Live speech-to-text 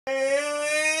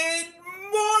Good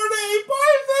morning,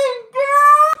 boys and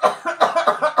girls!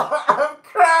 I'm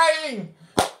crying!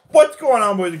 What's going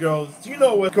on, boys and girls? You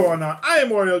know what's going on. I am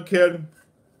Oreo Kid.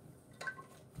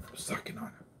 I'm sucking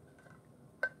on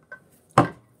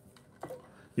it.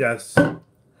 Yes.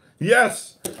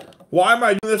 Yes! Why am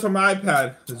I doing this on my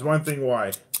iPad? There's one thing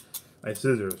why. My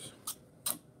scissors.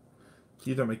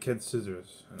 These are my kids'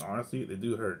 scissors. And honestly, they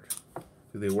do hurt.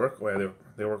 Do they work? Oh yeah,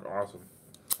 they work awesome.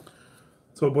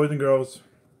 So, boys and girls,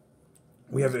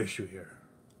 we have an issue here.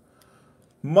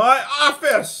 My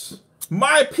office!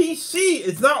 My PC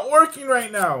is not working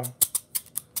right now.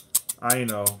 I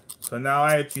know. So now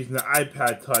I have to use an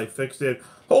iPad till I fix it.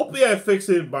 Hopefully I fix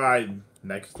it by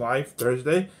next live,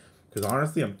 Thursday. Because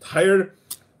honestly, I'm tired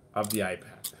of the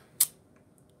iPad.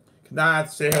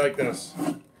 Cannot sit here like this.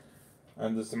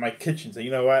 I'm just in my kitchen. So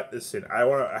you know what? Listen, I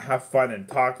want to have fun and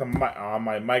talk on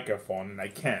my microphone, and I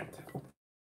can't.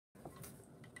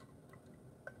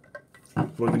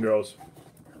 Boys and girls.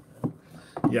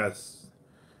 Yes.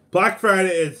 Black Friday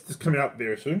is just coming up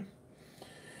very soon. I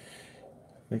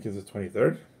think it's the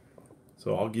 23rd.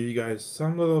 So I'll give you guys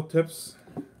some little tips.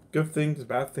 Good things,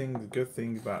 bad things, good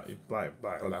things, blah, blah,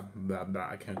 blah, blah, blah, blah.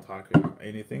 I can't talk about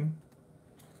anything.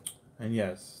 And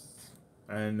yes.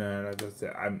 And as I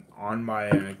said, I'm on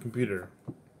my computer.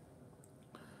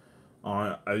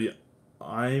 I'm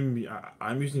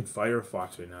using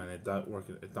Firefox right now, and it's not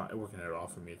working. It's not working at all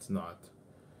for me. It's not.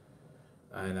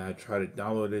 And I tried to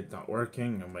download it, not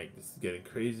working. I'm like, this is getting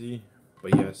crazy.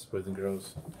 But yes, boys and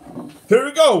girls, here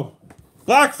we go.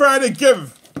 Black Friday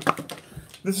give.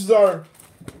 This is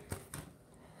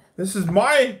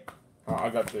my. Oh, I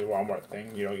got the Walmart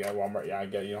thing. You know, yeah, Walmart. Yeah, I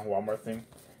get Walmart thing.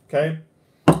 Okay.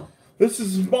 This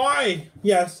is my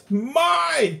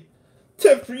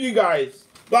tip for you guys.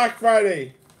 Black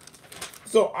Friday.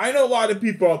 So I know a lot of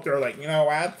people out there are like, you know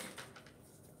what?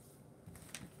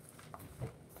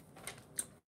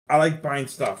 I like buying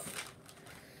stuff.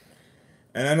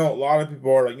 And I know a lot of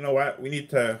people are like, you know what? We need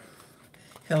to...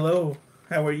 Hello.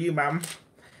 How are you, Mom?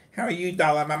 How are you,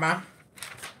 Dollar Mama?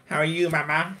 How are you,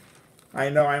 Mama? I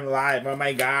know I'm live. Oh,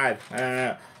 my God.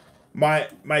 My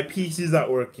PC's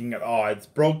not working at all. It's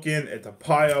broken. It's a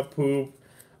pile of poop.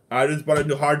 I just bought a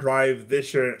new hard drive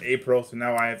this year in April, so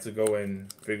now I have to go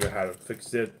and figure out how to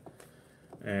fix it.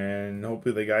 And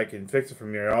hopefully the guy can fix it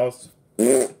from here else.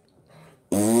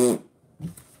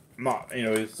 Not,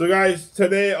 anyways. So guys,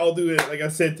 today I'll do it, like I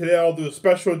said, today I'll do a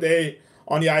special day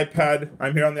on the iPad.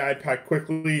 I'm here on the iPad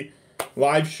quickly.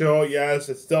 Live show, yes,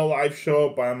 it's still a live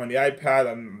show, but I'm on the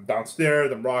iPad. I'm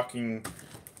downstairs. I'm rocking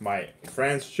my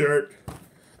friend's shirt.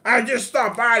 I just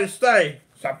stopped by to say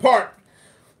support.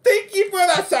 Thank you for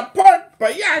that support.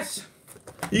 But yes,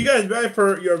 you guys ready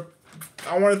for your...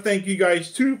 I want to thank you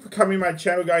guys too for coming to my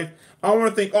channel, guys. I want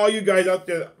to thank all you guys out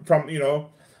there from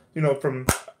from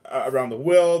around the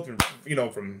world,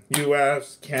 from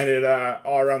U.S., Canada,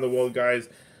 all around the world, guys.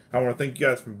 I want to thank you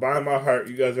guys from the bottom of my heart.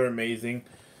 You guys are amazing,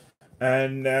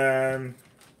 and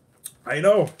I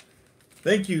know.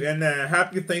 Thank you, and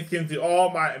happy Thanksgiving to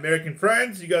all my American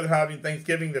friends. You guys are having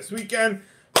Thanksgiving this weekend.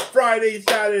 Friday,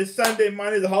 Saturday, Sunday,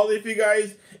 Monday, the holiday for you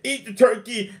guys. Eat the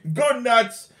turkey, go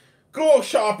nuts, go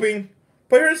shopping.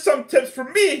 But here's some tips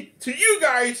from me to you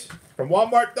guys from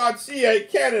Walmart.ca,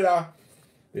 Canada.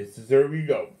 This is where we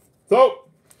go. So,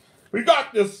 we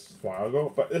got this a while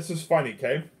ago, but this is funny,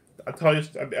 okay? I'll tell you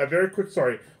a very quick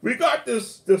story. We got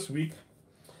this week.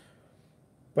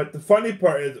 But the funny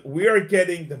part is we are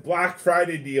getting the Black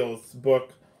Friday deals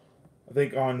book, I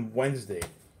think, on Wednesday.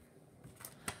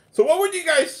 So what would you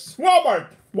guys, Walmart,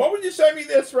 what would you send me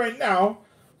this right now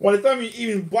when it's not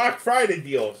even Black Friday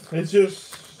deals? It's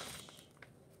just,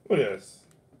 look at this.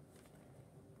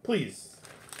 Please.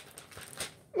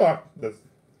 Look, this,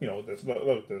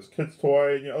 look, this kid's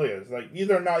toy, look at this. Like,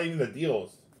 these are not even the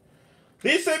deals.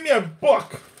 They sent me a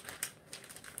book.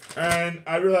 And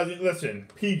I realized, listen,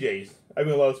 PJs.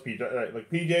 Everyone loves PJs. Right? Like,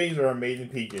 PJs are amazing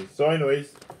PJs. So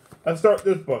anyways, let's start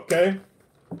this book, okay?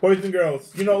 Boys and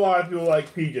girls, you know a lot of people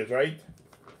like PJs, right?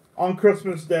 On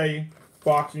Christmas Day,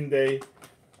 Boxing Day,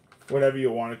 whatever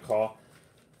you want to call.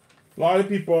 A lot of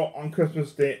people on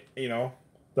Christmas Day,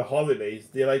 the holidays,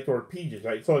 they like to wear PJs,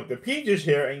 right? So like the PJs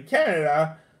here in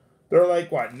Canada, they're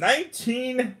like what,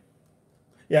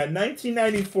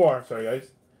 1994. Sorry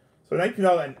guys. So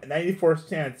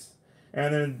 $19.94.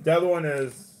 And then the other one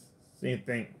is same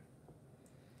thing.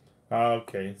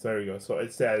 Okay, so there we go. So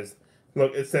it says,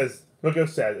 look what it says.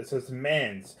 It says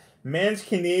Man's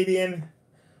Canadian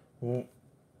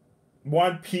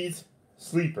one-piece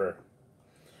sleeper.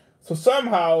 So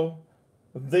somehow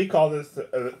they call this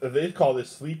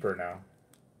sleeper now.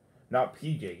 not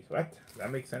PJs. What? Does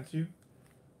that make sense to you?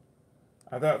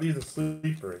 I thought these are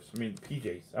sleepers. I mean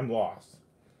PJs. I'm lost.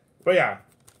 But yeah,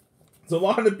 so a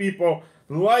lot of people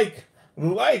like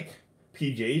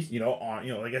PJs. You know, on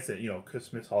like I said,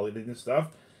 Christmas holidays and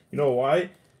stuff. You know why?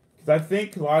 Because I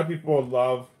think a lot of people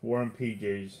love wearing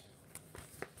PJs.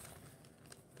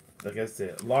 Like I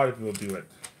said, a lot of people do it.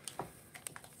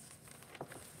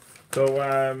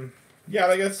 So yeah,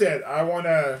 like I said,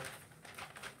 like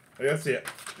I said,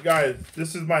 guys,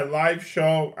 this is my live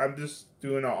show. I'm just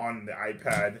doing it on the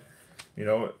iPad.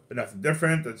 Nothing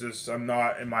different. It's just I'm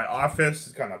not in my office.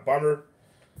 It's kind of a bummer.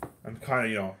 I'm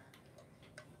kind of,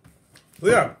 So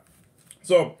yeah.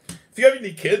 So if you have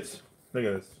any kids, look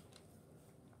at this.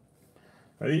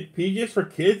 Are these PJs for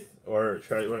kids, or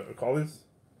should I call this?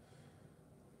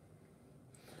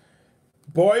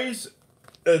 Boys.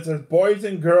 It says boys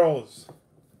and girls,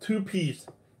 2-piece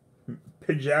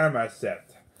pajama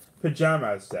set for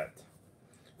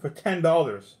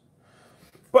 $10.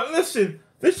 But listen,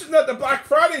 this is not the Black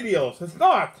Friday deals. It's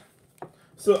not.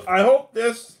 So I hope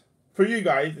this for you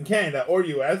guys in Canada or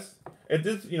US. If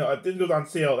this goes on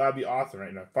sale, that'd be awesome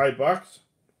right now. $5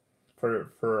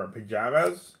 for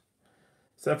pajamas,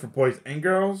 set for boys and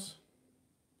girls.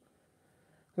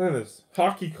 Look at this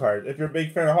hockey card. If you're a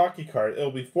big fan of hockey card, it'll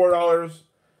be $4.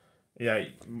 Yeah,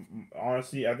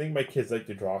 honestly, I think my kids like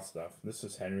to draw stuff. This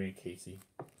is Henry and Casey.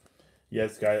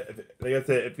 Yes, guys. Like I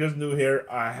said, if you're new here,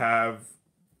 I have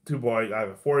 2 boys. I have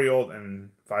a 4-year-old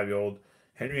and 5-year-old.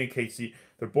 Henry and Casey.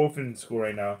 They're both in school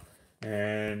right now,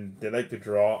 and they like to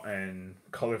draw and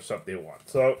color stuff they want.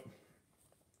 So,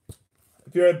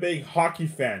 if you're a big hockey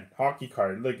fan, hockey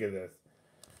card, look at this.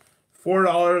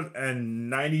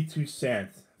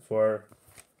 $4.92 for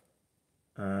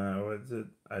what is it?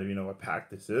 I don't even know what pack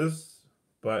this is,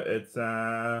 but it's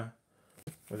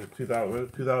was it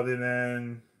 2000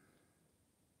 and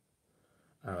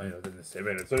I don't know, it doesn't say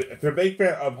it. So if you're a big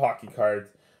fan of hockey cards,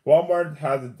 Walmart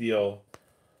has a deal,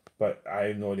 but I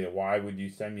have no idea. Why would you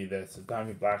send me this? It's not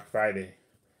even Black Friday.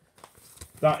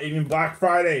 It's not even Black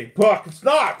Friday. Book, it's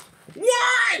not.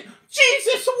 Why?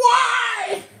 Jesus,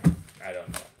 why? I don't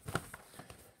know.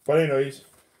 But anyways,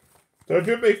 so if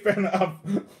you're a big fan of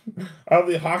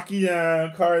the hockey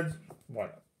cards,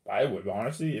 what I would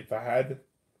honestly, if I had,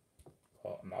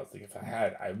 well, I'm not thinking if I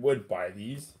had, I would buy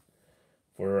these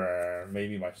for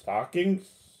maybe my stockings.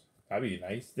 That'd be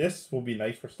nice. This will be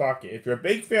nice for stocking. If you're a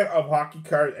big fan of hockey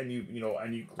cards and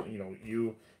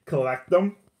you collect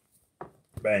them,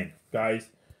 bang, guys,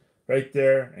 right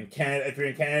there in Canada. If you're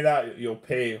in Canada, you'll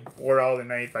pay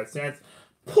 $4.95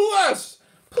 plus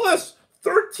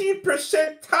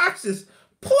 13% taxes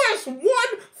plus 1-3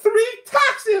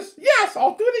 taxes. Yes,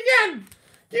 I'll do it again.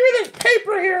 Give me this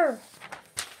paper here.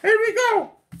 Here we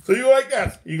go. So you like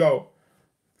this? You go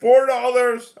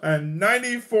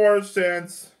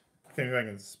 $4.94. I think I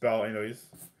can spell anyways.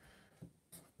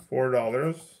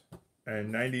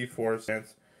 $4.94.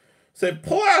 Say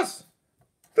plus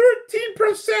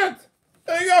 13%.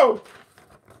 There you go.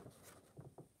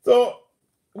 So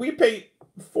we pay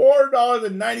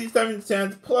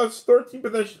 $4.97 plus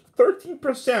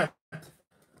 13%.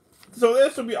 So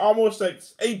this would be almost like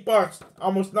 $8,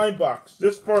 almost $9,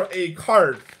 just for a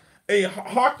card, a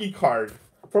hockey card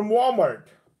from Walmart.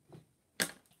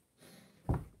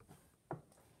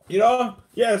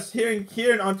 Yes, here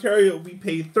in Ontario we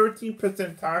pay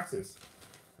 13% taxes,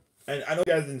 and I know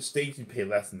you guys in the States you pay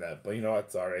less than that, but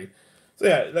it's alright. So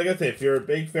yeah, like I said, if you're a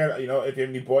big fan, if you have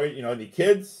any boys, any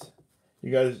kids,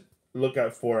 you guys look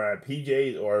out for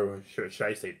PJs, or should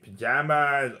I say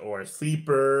pajamas or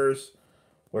sleepers,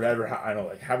 whatever. I don't know,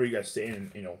 like however you guys say it,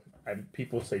 and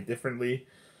people say differently.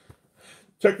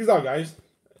 Check this out, guys.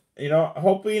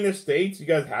 Hopefully in the States you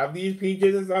guys have these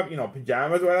PJs and stuff,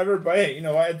 pajamas or whatever. But hey, you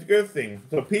know what? It's a good thing.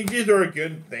 So PJs are a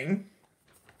good thing.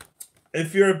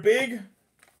 If you're a big,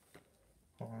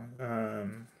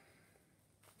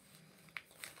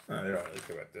 I don't really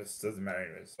care about this. Doesn't matter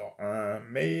anyways. So,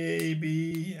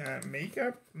 maybe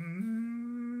makeup.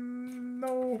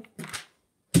 No.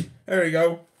 There we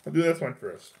go. I'll do this one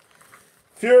first.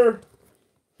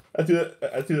 Let's do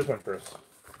this one first.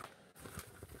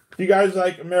 If you guys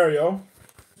like Mario,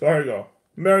 so here we go.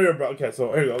 Mario. Okay,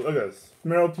 so here we go. Look at this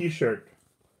Mario T-shirt.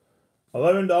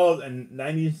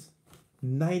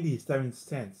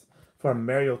 $11.97 for a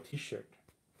Mario T-shirt.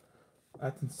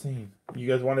 That's insane. You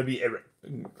guys want to be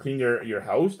clean your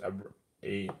house?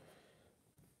 A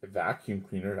vacuum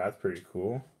cleaner. That's pretty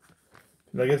cool.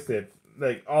 Like I said,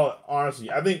 honestly,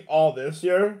 I think all this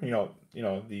year,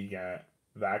 the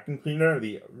vacuum cleaner,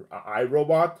 the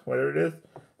iRobot, whatever it is,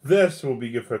 this will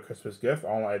be good for a Christmas gift.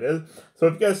 All it is. So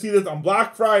if you guys see this on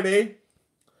Black Friday,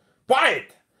 buy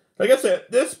it. Like I said,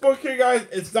 this book here, guys,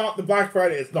 it's not the Black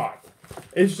Friday. It's not.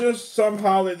 It's just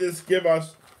somehow they just give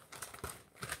us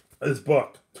this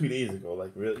book 2 days ago.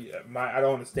 Like, really, I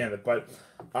don't understand it. But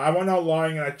I went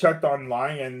online and I checked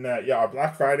online, and yeah, our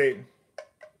Black Friday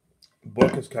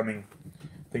book is coming,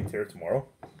 I think, here tomorrow.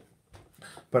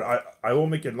 But I will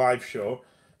make a live show,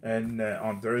 and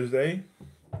on Thursday.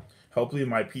 Hopefully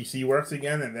my PC works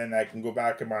again, and then I can go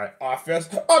back in my office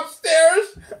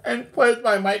upstairs and play with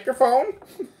my microphone.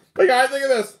 But guys, look at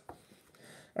this.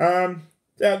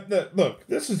 Look,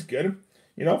 this is good.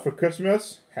 You know, for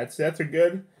Christmas, headsets are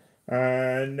good.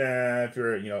 And if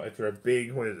you're a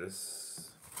big, what is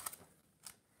this?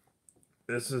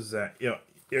 This is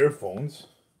earphones.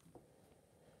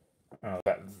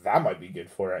 That might be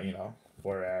good for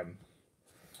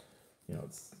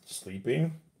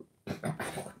sleeping. I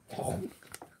don't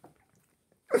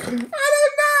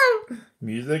know.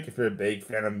 Music, if you're a big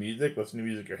fan of music, listen to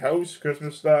music at your house,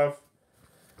 Christmas stuff.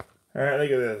 Alright,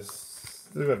 look at this.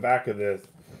 Look at the back of this.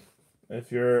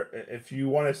 If you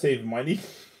want to save money.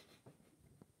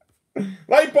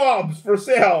 Light bulbs for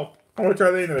sale. How much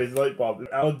are they anyways? Light bulbs.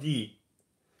 LG.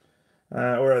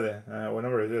 Where are they? What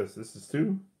number is this? This is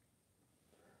 2?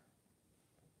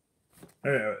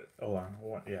 Hold on.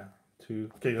 1, yeah. 2.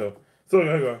 Okay, go. So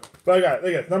go. But I got it.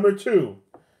 Look at it. Number 2.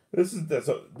 This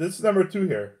is number 2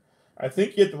 here. I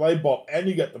think you get the light bulb and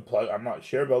you get the plug. I'm not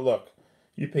sure, but look,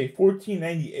 you pay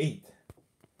 $14.98.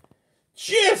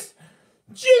 Just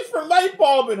for light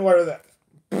bulb and what are that?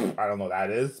 I don't know what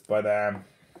that is, but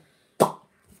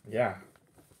yeah.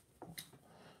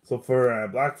 So for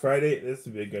Black Friday, this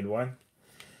would be a good one.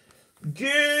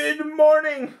 Good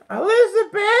morning,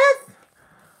 Elizabeth.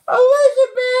 I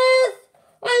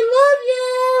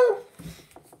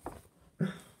love you.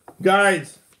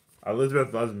 Guys,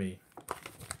 Elizabeth loves me.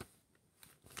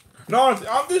 No,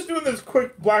 I'm just doing this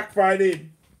quick Black Friday.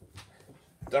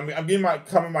 I'm giving my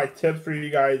tips for you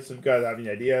guys if you guys have any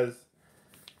ideas.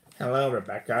 Hello,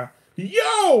 Rebecca.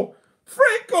 Yo!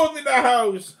 Franco's in the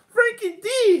house! Frankie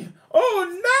D! Oh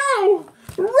no!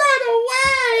 Run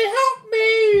away! Help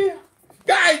me!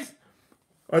 Guys!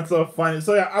 That's so funny.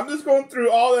 So yeah, I'm just going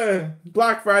through all the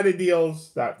Black Friday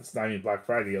deals. It's not even Black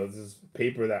Friday deals. This is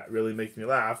paper that really makes me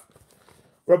laugh.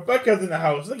 Rebecca's in the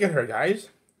house. Look at her, guys.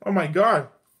 Oh my god.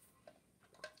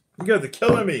 You guys are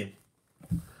killing me.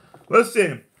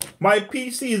 Listen, my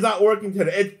PC is not working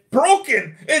today. It's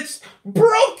broken. It's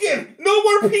broken. No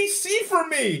more PC for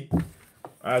me.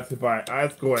 I have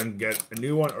to go and get a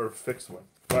new one or fix one.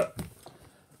 But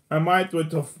I might wait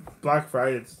till Black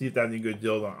Friday to see if that's any good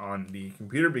deal on the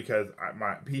computer because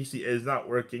my PC is not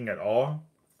working at all.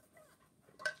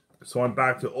 So I'm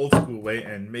back to old school way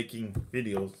and making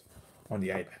videos on the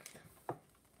iPad.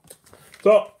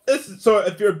 So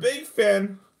if you're a big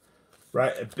fan,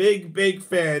 right, a big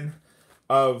fan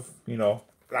of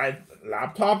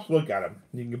laptops, look at them.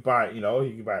 You can buy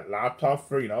a laptop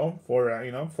for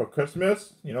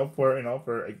Christmas, for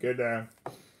a good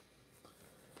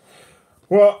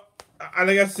well,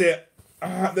 like I said,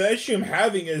 the issue I'm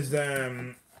having is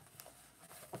they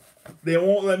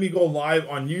won't let me go live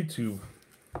on YouTube.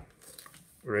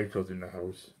 Rachel's in the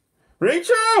house.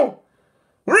 Rachel!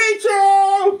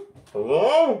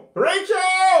 Hello?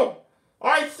 Rachel!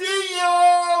 I see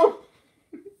you!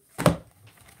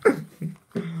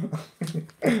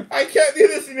 I can't do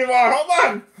this anymore. Hold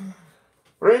on.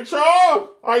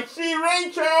 Rachel! I see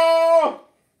Rachel!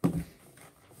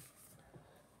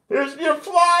 You're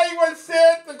flying with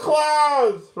Santa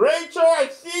Claus! Rachel, I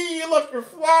see you! Look, you're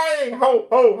flying! Ho,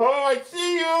 ho, ho, I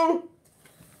see you!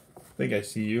 I think I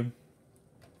see you.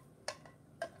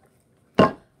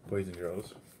 Boys and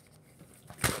girls.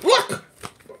 Look! Look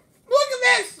at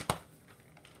this!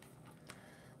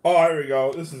 Oh, here we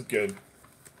go. This is good.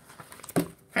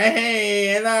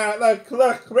 Hey, and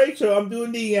look, Rachel, I'm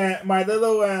doing my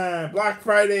little Black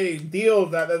Friday deal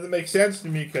that doesn't make sense to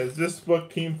me because this book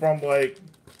came from like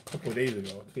a couple of days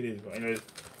ago, 2 days ago. Anyways,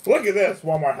 look at this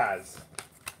Walmart has.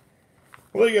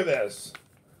 Look at this.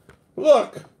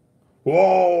 Look.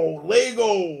 Whoa,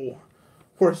 Lego.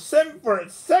 For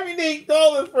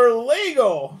 $78 for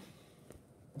Lego.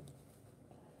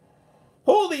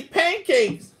 Holy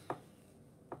pancakes.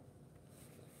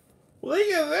 Look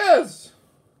at this.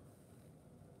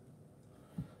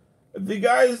 If you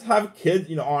guys have kids,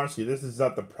 honestly, this is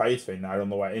not the price right now. I don't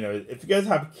know why. If you guys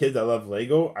have kids that love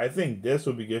Lego, I think this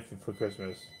would be good for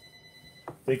Christmas.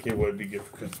 I think it would be good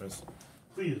for Christmas.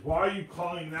 Please, why are you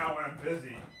calling now when I'm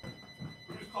busy?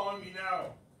 Who's calling me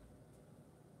now?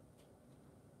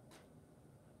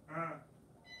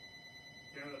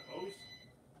 Canada Post?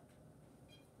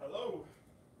 Hello?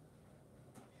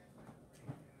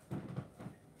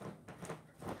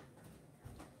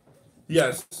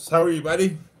 Yes. How are you,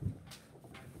 buddy?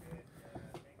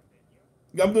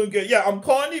 I'm doing good. Yeah, I'm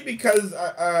calling you because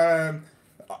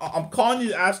I'm calling you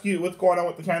to ask you what's going on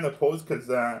with the Canada Post because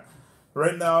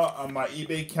right now my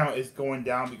eBay account is going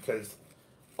down because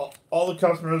all the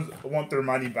customers want their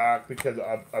money back because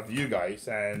of you guys,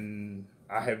 and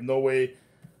I have no way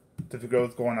to figure out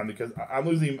what's going on because I'm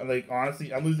losing, like,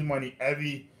 honestly, I'm losing money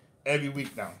every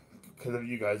week now because of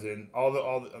you guys, and all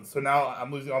the so now I'm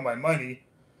losing all my money,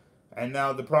 and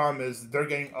now the problem is they're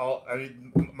getting all, I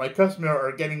mean, my customer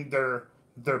are getting their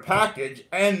package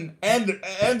and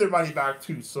their money back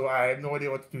too, so I have no idea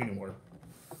what to do anymore.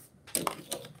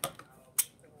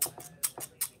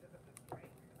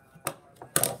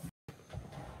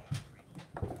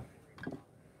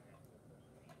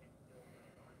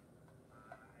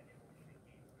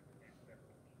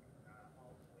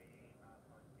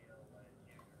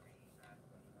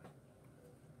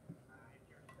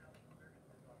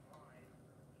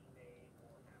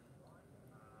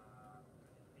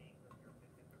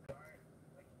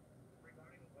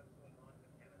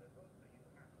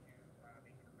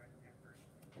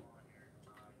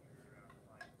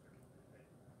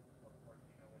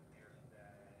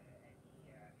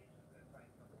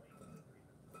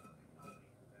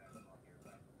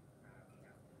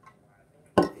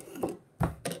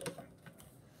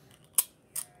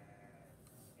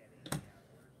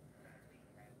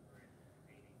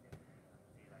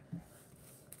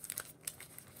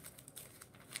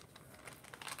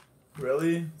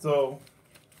 Really? So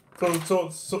the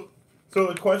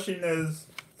question is,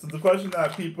 so the question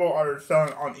that people are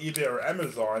selling on eBay or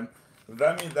Amazon,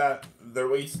 that means that they're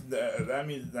wasting. That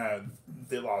means that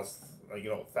they lost, like,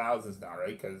 thousands now,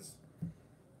 right? Because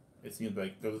it seems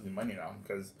like they're losing money now.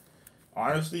 Because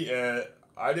honestly,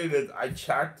 I did it. I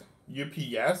checked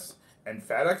UPS and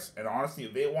FedEx, and honestly,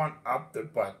 they want up the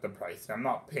price. I'm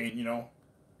not paying.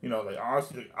 Like,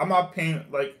 honestly, I'm not paying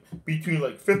like between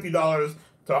like $50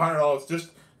 to $100 just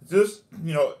just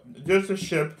to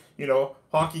ship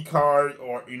hockey card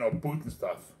or boots and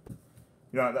stuff.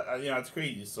 It's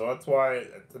crazy. So that's why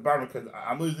it's a bummer because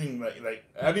I'm losing like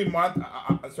every month.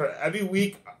 Sorry, every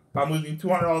week I'm losing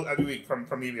 $200 every week from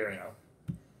eBay right now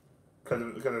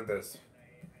because of this.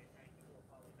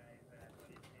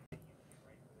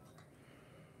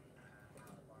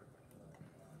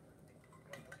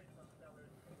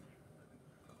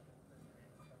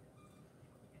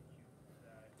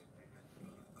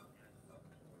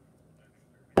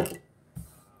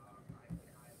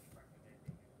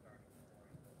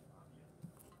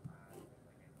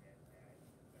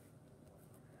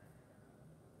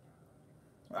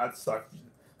 That sucks.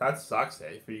 That sucks,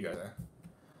 for you guys.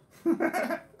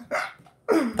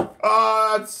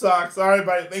 Oh, that sucks. All right,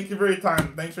 buddy. Thank you for your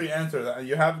time. Thanks for your answer.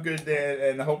 You have a good day,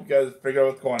 and I hope you guys figure out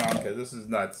what's going on because this is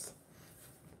nuts.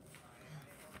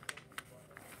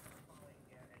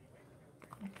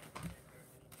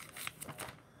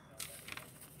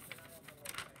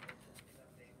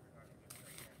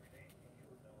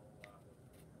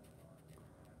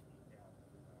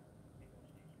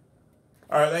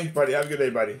 All right, thanks, buddy. Have a good day,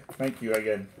 buddy. Thank you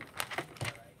again.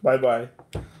 Bye bye.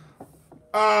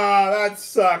 Ah, that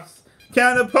sucks.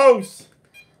 Canada Post.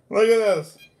 Look at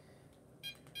this.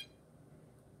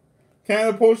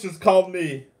 Canada Post just called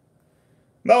me.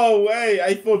 No way.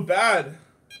 I feel bad.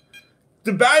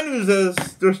 The bad news is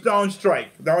they're still on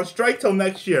strike. They're on strike till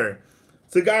next year.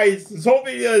 So, guys, this whole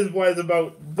video was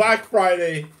about Black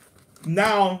Friday.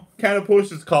 Now, Canada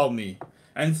Post just called me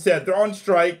and said they're on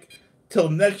strike till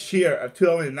next year of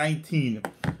 2019.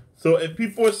 So if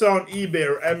people are selling eBay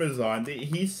or Amazon,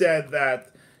 he said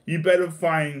that you better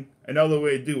find another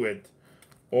way to do it,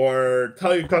 or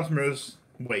tell your customers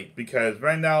wait, because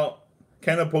right now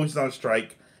Canada Post is on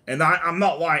strike, and I'm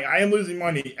not lying. I am losing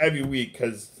money every week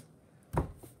because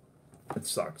it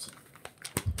sucks.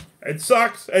 It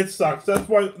sucks. It sucks. That's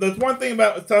one thing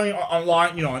about selling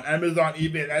online, on Amazon,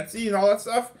 eBay, and Etsy, and all that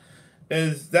stuff.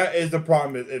 That is the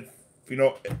problem. If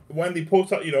when they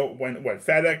post out, when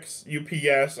FedEx,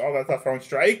 UPS, all that stuff are on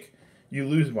strike, you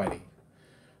lose money.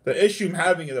 The issue I'm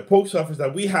having in the post office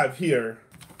that we have here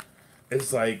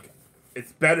is like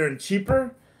it's better and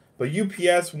cheaper, but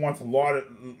UPS wants a lot of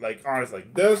honest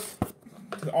like this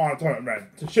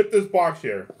to ship this box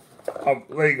here of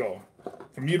Lego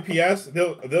from UPS.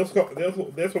 This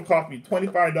will cost me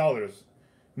 $25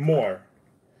 more.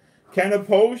 Canada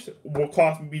Post will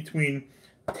cost me between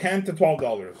 $10 to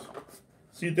 $12.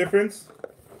 See the difference?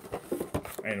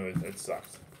 Anyways, it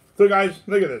sucks. So guys,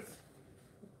 look at this.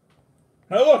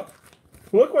 Hey,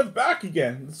 look what's back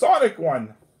again. The Sonic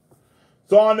one.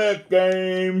 Sonic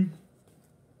game.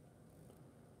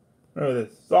 Look at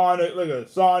this. Sonic, look at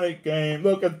the Sonic game.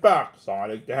 Look, it's back.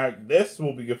 Sonic the Hedgehog. This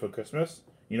will be good for Christmas.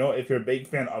 You know, if you're a big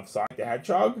fan of Sonic the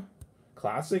Hedgehog,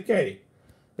 classic, hey.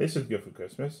 This is good for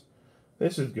Christmas.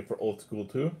 This is good for old school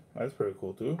too. That's pretty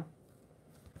cool too.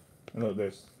 And look, look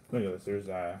at this. There's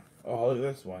oh, look at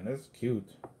this one. That's cute.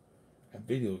 A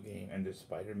video game and there's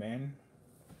Spider-Man.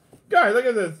 Guys, look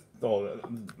at this. Oh,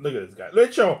 look at this guy.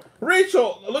 Rachel,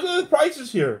 look at the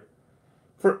prices here.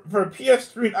 For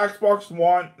PS3 and Xbox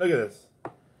One, look at this.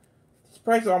 This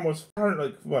price is almost 400,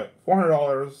 like what?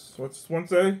 $400. What's one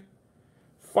say?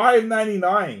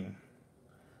 $599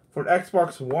 for an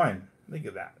Xbox One. Look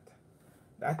at that.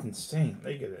 That's insane.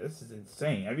 Look at this. This is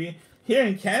insane. I mean, here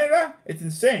in Canada, it's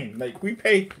insane. Like we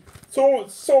pay so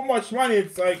much money.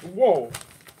 It's like whoa.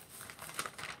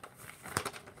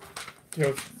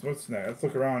 Okay, what's next? Let's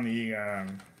look around the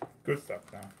good stuff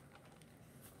now.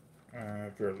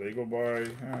 If you're a Lego boy,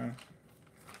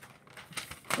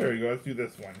 there we go. Let's do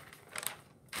this one.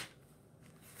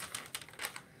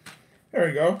 There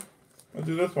we go. Let's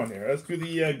do this one here. Let's do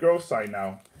the girl side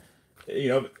now. You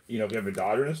know, if you have a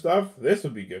daughter and stuff, this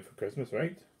would be good for Christmas,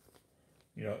 right?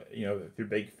 You know, if you're a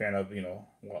big fan of,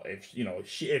 well, if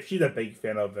she's a big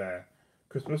fan of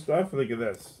Christmas stuff, look at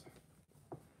this.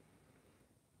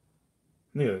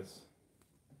 Look at this.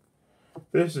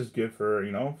 This is good for,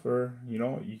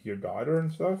 your daughter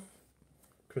and stuff.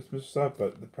 Christmas stuff,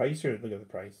 but the price here, look at the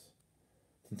price.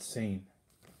 It's insane.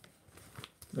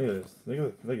 Look at this. Look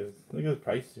at the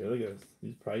prices here. Look at this.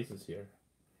 These prices here.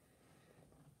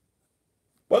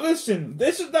 But listen,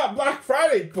 this is not Black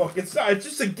Friday book. It's not. It's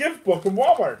just a gift book from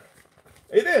Walmart.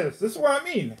 It is. This is what I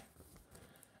mean.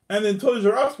 And then Toys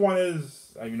R Us one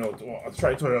is, well, let's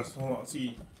try Toys R Us. Hold on, let's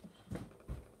see.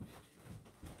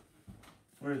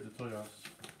 Where is the Toys R Us?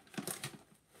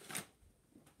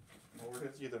 Oh, where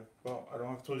is it either? Well, I don't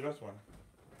have Toys R Us one.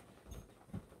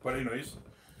 But anyways,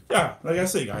 yeah, like I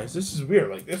say, guys, this is weird.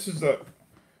 Like, this is the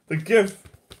gift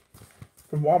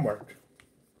from Walmart.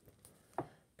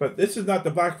 But this is not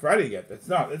the Black Friday yet. It's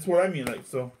not. That's what I mean. Like,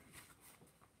 so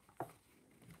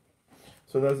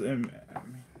does it?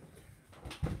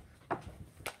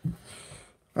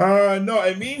 No,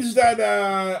 it means that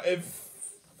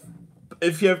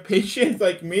if you have patience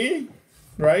like me,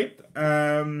 right?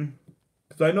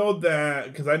 Because I know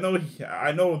they're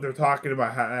talking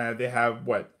about how they have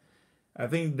what, I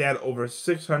think they had over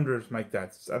 600 like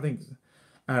that.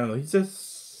 I don't know. He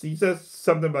says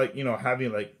something about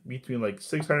having like between like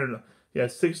 600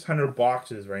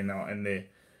 boxes right now at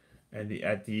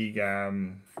the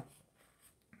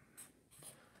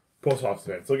post office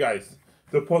event. So guys,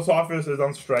 the post office is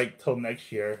on strike till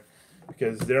next year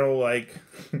because they don't like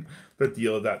the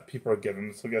deal that people are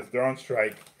giving. So guys, they're on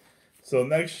strike. So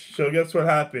guess what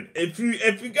happened? If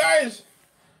you guys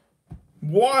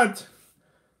want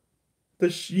to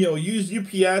use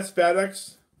UPS,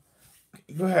 FedEx,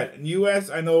 go ahead. In US,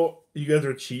 I know you guys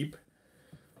are cheap,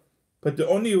 but the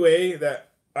only way that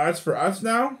for us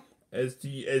now is to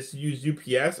use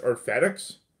UPS or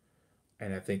FedEx,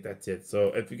 and I think that's it. So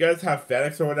if you guys have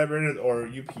FedEx or whatever it is, or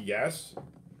UPS,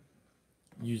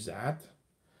 use that.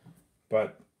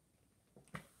 But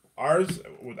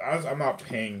with us, I'm not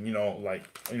paying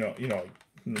like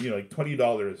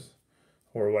 $20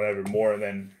 or whatever more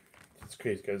than. It's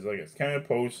crazy because like it's Canada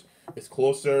Post. It's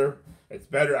closer. It's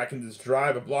better. I can just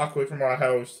drive a block away from our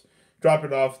house, drop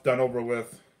it off, done over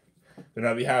with. Then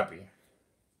I'll be happy.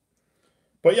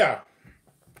 But yeah.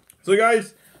 So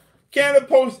guys, Canada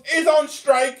Post is on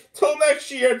strike till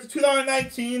next year, to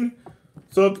 2019.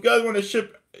 So if you guys want to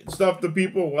ship stuff to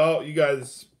people, well, you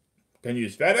guys can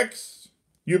use FedEx,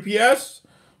 UPS,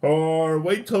 or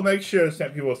wait till next year to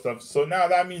send people stuff. So now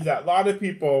that means that a lot of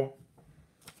people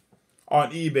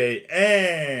on eBay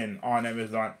and on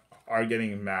Amazon are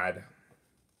getting mad.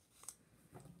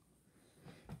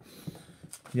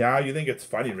 Yeah, you think it's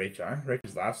funny, Rachel? Huh? Rachel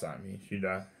laughs at me. She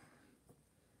does.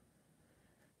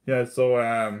 Yeah, so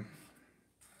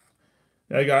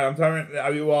yeah, guys, I'm telling you.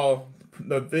 I mean, well,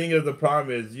 the thing is, the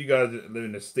problem is, you guys live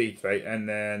in the States, right? And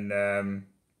then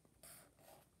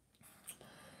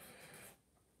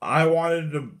I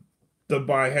wanted to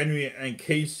buy Henry and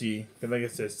Casey, because like I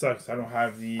said, it sucks. I don't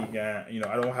have the I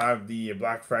don't have the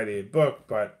Black Friday book,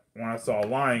 but when I saw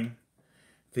online,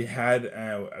 they had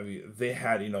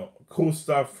cool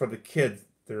stuff for the kids.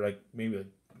 They're like maybe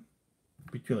like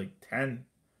between like $10,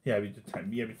 between $10,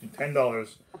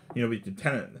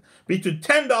 between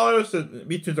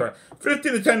 $15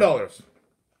 to $10.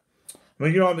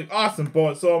 I'm like, awesome,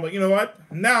 boy. So I'm like, you know what?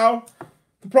 Now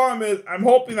the problem is, I'm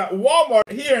hoping that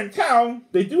Walmart here in town,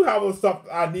 they do have all the stuff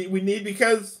we need,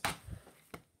 because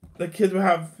the kids will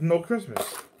have no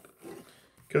Christmas.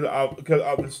 because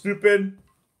of the stupid.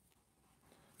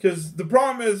 Because the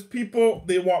problem is people,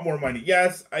 they want more money.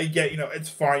 Yes, I get, it's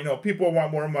fine. People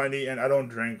want more money, and I don't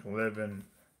drink, live in.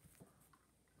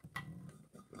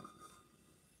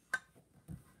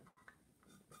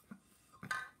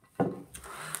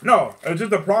 No, it's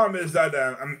just the problem is that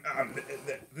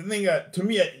the thing to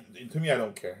me, I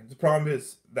don't care. The problem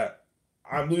is that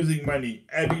I'm losing money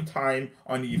every time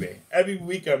on eBay. Every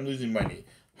week I'm losing money,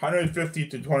 150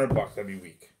 to 200 bucks every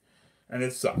week, and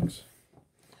it sucks.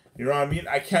 You know what I mean?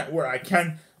 I can't work. I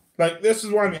can't, like, this is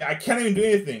what I mean. I can't even do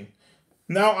anything.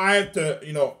 Now I have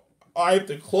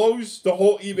to close the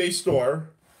whole eBay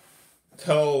store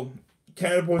till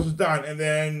Canada Post is done, and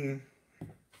then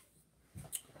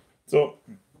so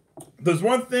there's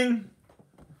one thing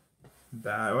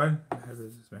that what is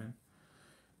this, man?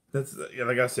 That's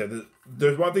like I said.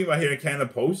 There's one thing about here in Canada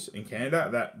Post in Canada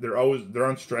that they're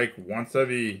on strike once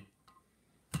every.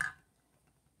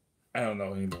 I don't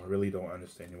know anymore. I really don't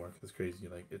understand anymore. It's crazy.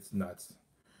 Like, it's nuts.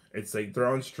 It's like they're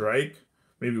on strike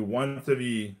maybe once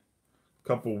every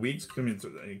couple weeks, I mean,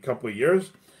 a couple of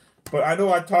years. But I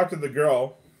know I talked to the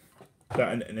girl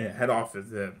that in the head office,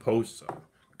 the Post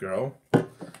girl,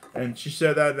 and she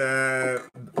said that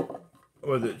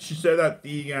she said that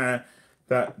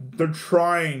that they're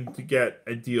trying to get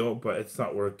a deal, but it's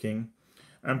not working.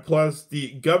 And plus,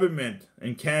 the government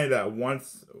in Canada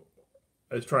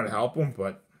is trying to help them,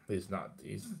 but he's not.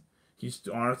 He's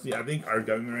honestly, I think our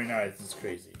government right now is just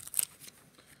crazy.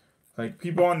 Like,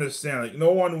 people understand. Like,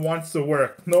 no one wants to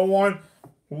work. No one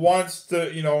wants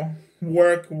to,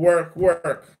 work.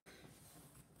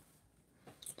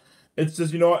 It's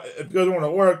just, if you don't want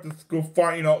to work, just go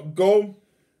find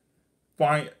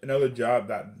another job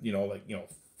that,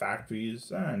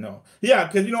 factories. I don't know. Yeah,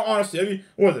 because, honestly,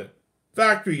 what was it?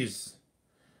 Factories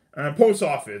and post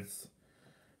office.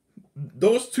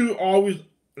 Those two always,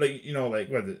 what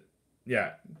is it?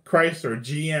 Yeah, Chrysler,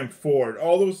 GM, Ford,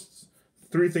 all those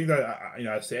three things that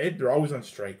I say, they're always on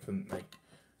strike from,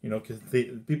 because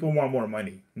people want more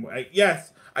money. I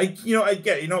get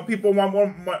it. People want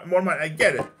more money. I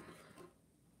get it.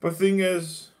 But the thing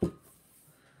is,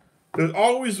 there's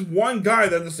always one guy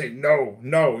that just say no. You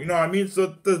know what I mean?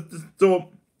 So the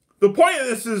point of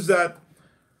this is that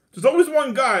there's always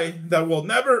one guy that will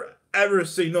never ever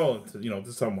say no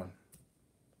to someone.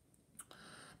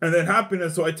 And then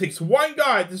happiness, so it takes one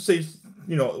guy to say,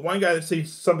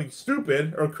 something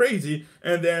stupid or crazy,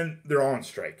 and then they're all on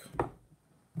strike.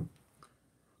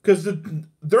 Because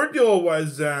their deal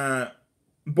was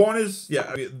bonus.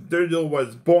 Yeah, their deal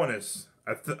was bonus.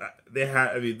 They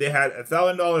had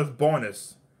 $1,000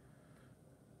 bonus.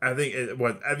 I think it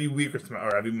was every week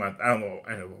or every month. I don't know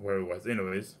where it was.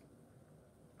 Anyways,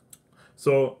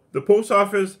 so the post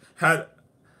office the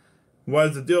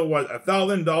deal was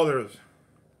 $1,000.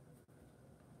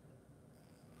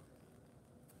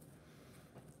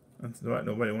 That's what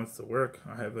nobody wants to work.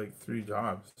 I have like 3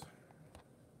 jobs.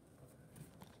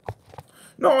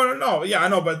 No. Yeah, I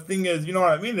know, but the thing is, you know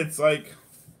what I mean? It's like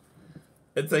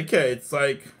a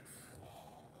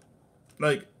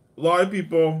lot of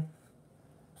people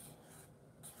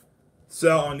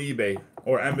sell on eBay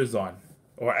or Amazon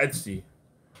or Etsy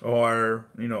or,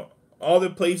 all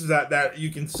the places that you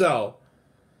can sell.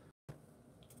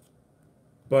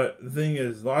 But the thing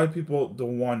is, a lot of people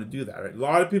don't want to do that, right? A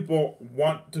lot of people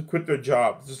want to quit their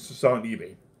job just to sell on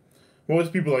eBay.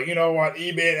 Most people are like, you know what,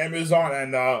 eBay and Amazon,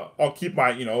 and I'll keep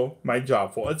my, my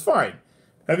job full. It's fine.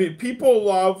 I mean, people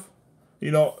love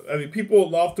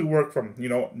to work from,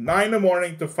 9 in the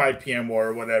morning to 5 p.m.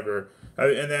 or whatever.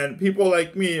 And then people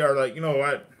like me are like, you know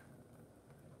what?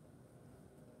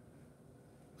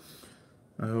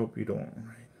 I hope you don't.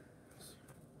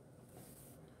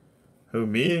 Who,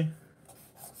 me?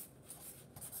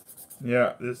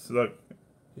 Yeah, look.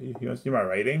 You want to see my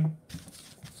writing?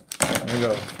 There you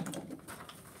go.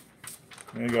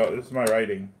 There you go. This is my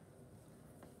writing.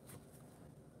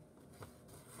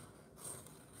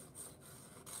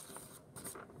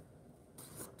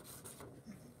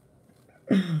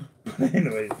 But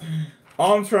anyways,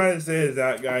 all I'm trying to say is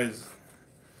that, guys,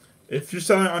 if you're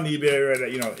selling on eBay, right,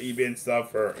 eBay and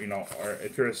stuff, or or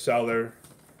if you're a seller,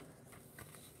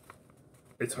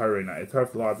 it's hard right now. It's hard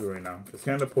for a lot of people right now because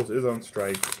Canada Post is on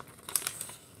strike.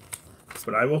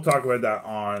 But I will talk about that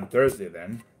on Thursday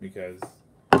then, because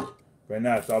right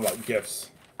now it's all about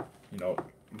gifts.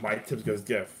 My tips goes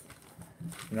gift.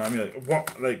 You know what I mean?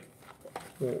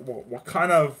 What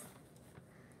kind of...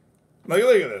 look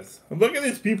at this. Look at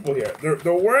these people here.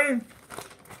 They're wearing...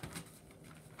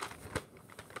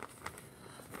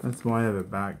 That's why I have a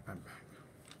bag.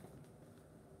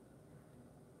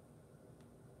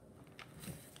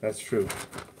 That's true.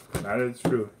 That is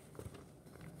true.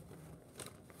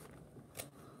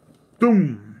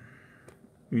 Boom.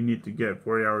 You need to get a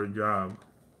 40-hour job.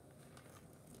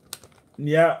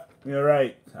 Yeah, you're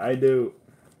right. I do.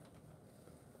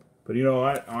 But you know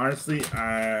what? Honestly, like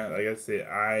I say,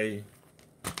 I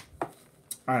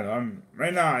don't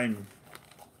know.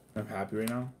 I'm happy right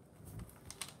now.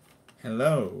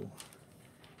 Hello.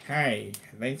 Hi.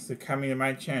 Thanks for coming to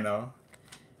my channel.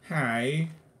 Hi.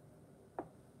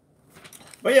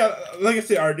 But yeah, like I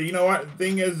say, RD, you know what? The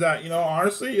thing is that, you know,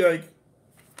 honestly, like,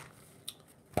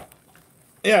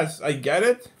 yes, I get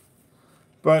it,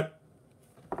 but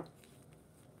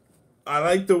I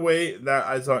like the way that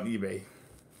I saw on eBay.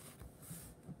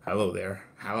 Hello there.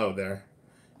 Hello there.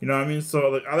 You know what I mean? So,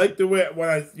 like, I like the way when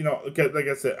I, you know, like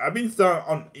I said, I've been selling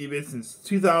on eBay since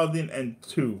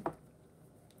 2002.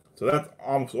 So that's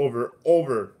almost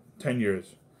over 10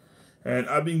 years. And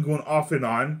I've been going off and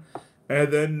on.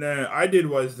 And then I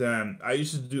used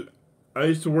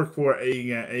to work for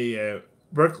a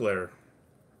bricklayer.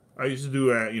 I used to do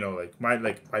you know, like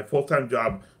my full-time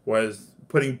job was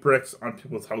putting bricks on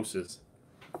people's houses.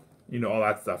 You know, all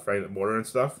that stuff, right? The mortar and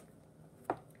stuff.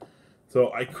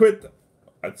 So I quit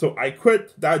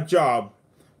that job,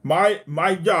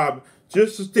 my job,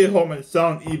 just to stay home and sell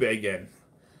on eBay again.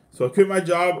 So I quit my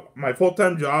job, my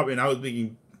full-time job, and I was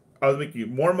making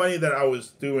more money than I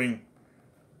was doing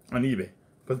on eBay.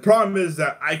 But the problem is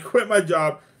that I quit my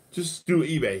job just to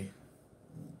do eBay.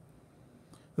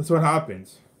 That's what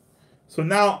happens. So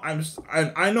now I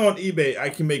know on eBay I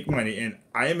can make money, and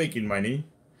I am making money.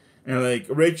 And like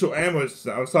I was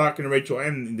talking to Rachel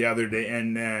M the other day,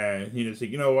 and he was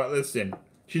like, you know what? Listen,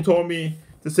 she told me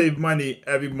to save money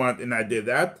every month, and I did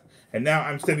that. And now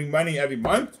I'm saving money every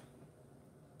month.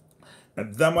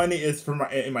 And that money is for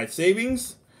in my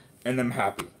savings, and I'm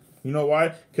happy. You know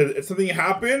why? Because if something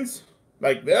happens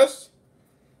like this,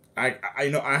 I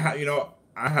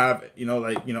have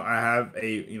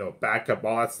a backup,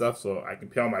 all that stuff, so I can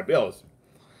pay all my bills.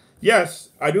 Yes,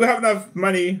 I do have enough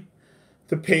money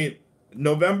to pay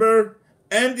November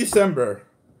and December,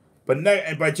 but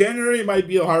by January it might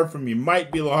be a little hard for me.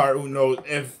 Might be a little hard. Who knows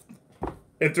if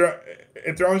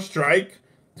they're on strike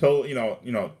till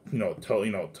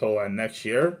next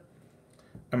year,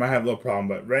 I might have a little problem.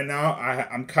 But right now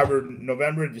I'm covered.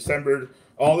 November, December,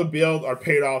 all the bills are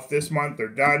paid off this month. They're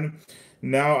done.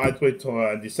 Now I wait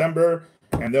till December,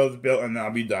 and those bills, and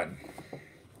I'll be done.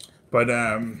 But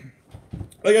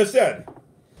like I said,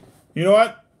 you know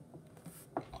what?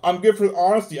 I'm good for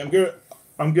honesty. I'm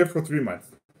good for 3 months.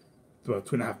 Well,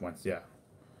 2.5 months. Yeah.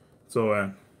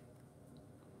 So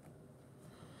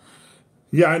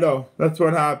yeah, I know. That's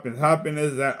what happened. Happened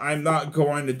is that I'm not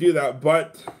going to do that,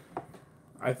 but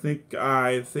I think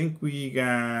we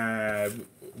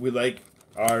like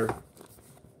our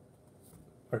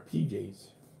PJs.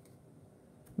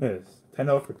 Yes,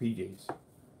 $10 for PJs.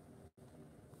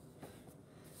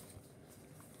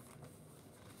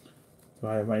 Do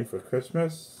I have money for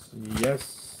Christmas?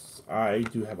 Yes, I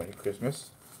do have money for Christmas.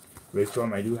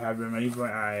 Rachel, I do have money, but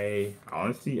I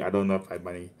don't know if I have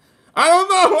money. I don't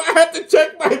know. I have to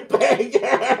check my bank.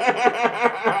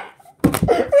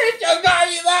 Rachel got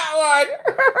me that one.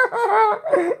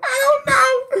 I don't know.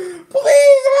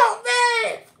 Please help me.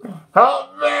 Help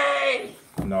me.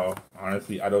 No,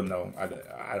 honestly, I don't know.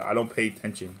 I don't pay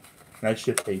attention. And I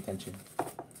should pay attention.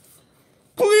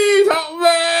 Please help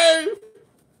me.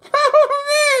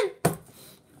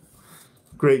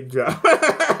 Great job.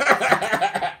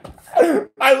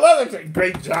 I love it.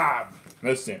 Great job.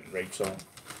 Listen, Rachel.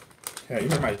 Okay, you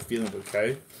hurt my feelings,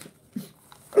 okay?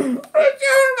 Rachel,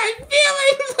 hurt my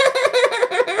feelings.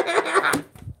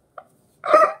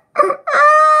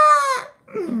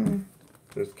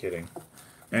 Just kidding.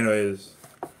 Anyways.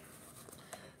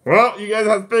 Well, you guys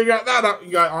have to figure that out.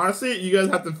 You guys, honestly, you guys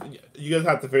have to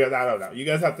figure that out now. You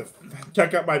guys have to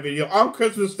check out my video on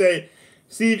Christmas Day.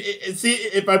 See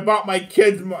if I bought my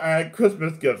kids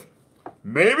Christmas gift.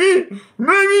 Maybe,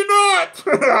 maybe not.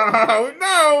 Who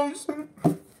knows?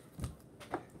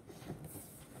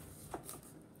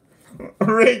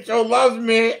 Rachel loves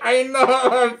me. I know.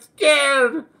 I'm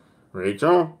scared.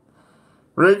 Rachel,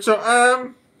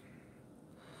 I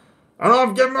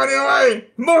don't give money away.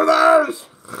 Mothers.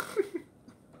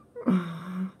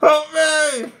 Help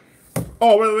me!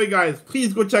 Oh, by the way, guys,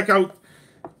 please go check out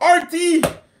RD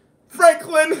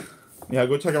Franklin. Yeah,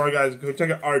 go check out our guys. Go check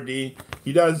out RD.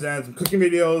 He does some cooking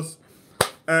videos.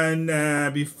 And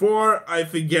before I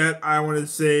forget, I want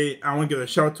to give a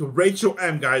shout out to Rachel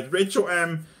M, guys. Rachel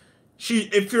M.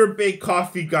 If you're a big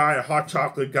coffee guy, a hot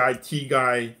chocolate guy, tea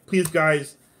guy, please,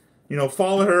 guys,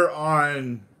 follow her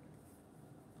on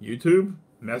YouTube.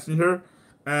 Messenger.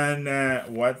 And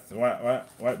what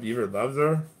Beaver loves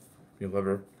her? You love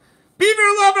her.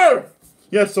 Beaver lover!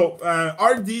 Yeah, so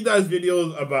RD does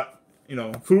videos about, you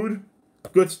know, food,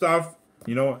 good stuff,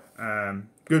 you know,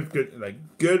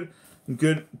 good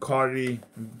quality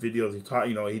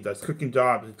videos. He does cooking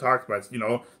jobs. He talks about,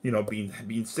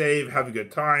 being safe, have a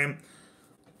good time.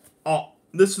 Oh,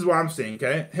 this is what I'm saying,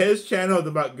 okay? His channel is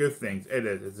about good things. It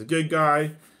is. It's a good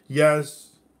guy. Yes.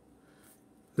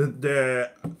 The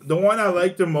one I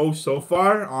like the most so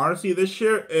far, honestly, this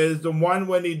year is the one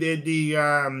when he did the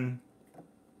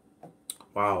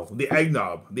the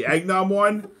eggnog. The eggnog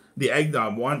one. The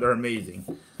eggnog one, they're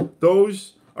amazing.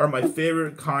 Those are my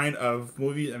favorite kind of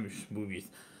videos.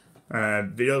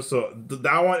 So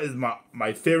that one is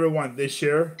my favorite one this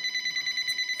year.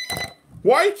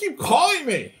 Why you keep calling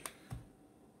me?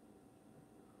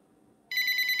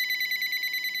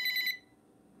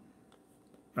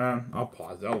 I'll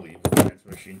pause. I'll leave the answer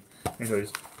machine.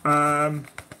 Anyways, yeah,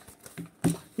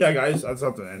 guys, that's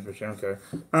not the answer machine. Okay,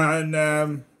 and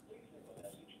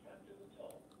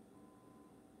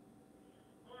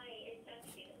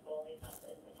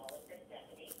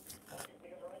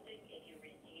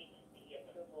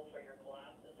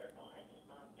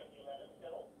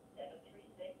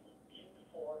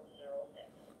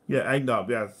yeah,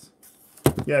 eggnog.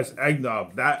 Yes,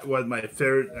 eggnog. That was my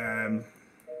favorite.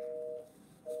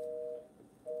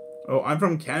 Oh, I'm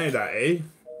from Canada, eh?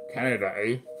 Canada,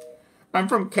 eh? I'm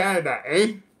from Canada,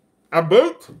 eh? A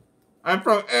boot? I'm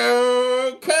from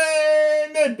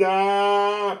Canada.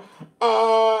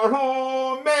 Our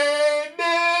home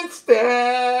and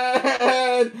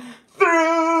stand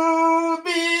through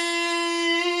the...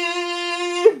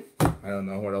 I don't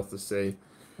know what else to say.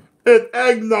 It's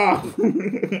eggnog.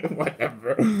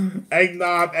 Whatever.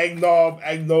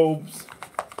 Eggnobs.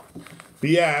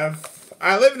 Yes.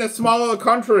 I live in a small little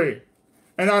country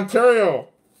in Ontario.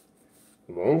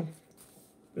 Hello?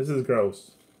 This is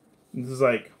gross. This is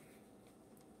like,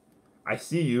 I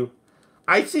see you.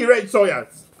 I see red soya.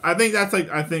 I think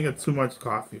it's too much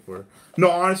coffee for her. No,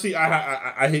 honestly,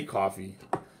 I hate coffee.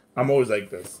 I'm always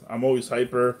like this. I'm always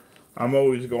hyper. I'm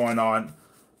always going on.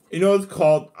 You know what it's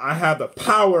called? I have the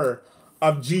power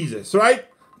of Jesus, right?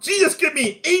 Jesus, give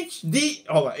me HD.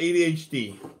 Hold on,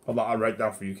 ADHD. Hold on, I'll write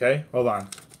down for you, okay? Hold on.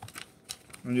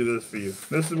 Let me do this for you.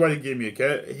 This is what he gave me,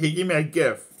 okay? He gave me a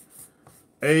gift.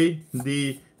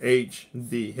 ADHD.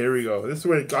 Here we go. This is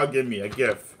what God gave me, a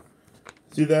gift.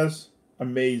 See this?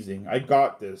 Amazing. I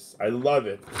got this. I love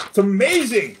it. It's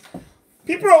amazing.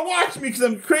 People are watching me because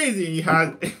I'm crazy. He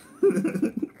had...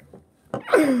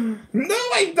 No,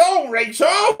 I don't,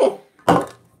 Rachel.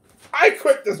 I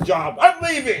quit this job. I'm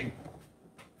leaving.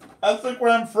 That's like where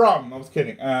I'm from. I was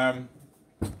kidding. Oh,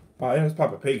 there's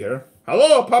Papa Pig here.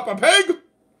 Hello, Papa Pig.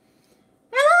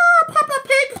 Hello, Papa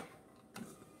Pig.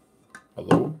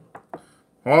 Hello.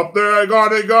 Up there, I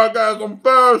got some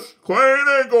fish. Clean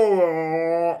and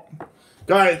go.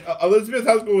 Guys, Elizabeth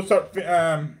has to go start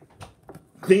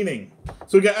cleaning.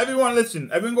 So, okay, everyone, listen.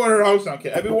 Everyone go to her house now. Okay,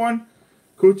 everyone,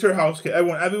 go to her house. Okay,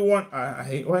 everyone. I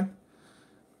hate what?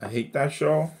 I hate that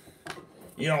show.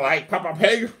 You don't like Papa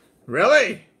Pig?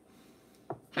 Really?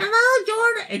 Hello,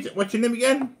 Jordan. What's your name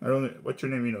again? What's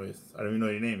your name? I don't even know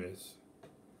your name is.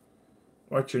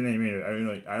 What's your name?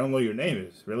 I don't know your name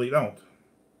is. Really don't.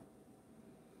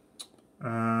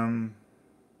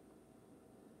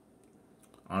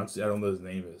 Honestly, I don't know what his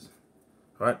name is.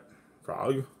 What?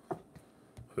 Frog?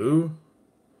 Who?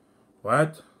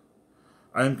 What?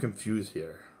 I am confused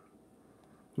here.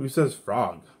 Who says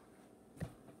frog?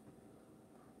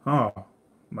 Oh,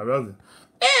 my brother.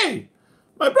 Hey!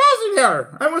 My brother's in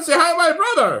here! I want to say hi to my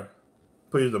brother!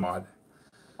 Please, the mod.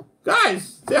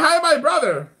 Guys, say hi to my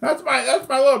brother. That's my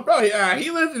little brother.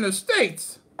 He lives in the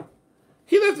States.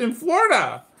 He lives in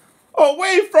Florida.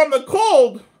 Away from the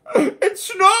cold. It's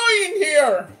snowing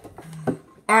here.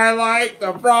 I like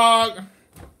the frog.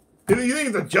 You think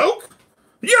it's a joke?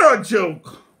 You're a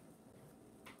joke.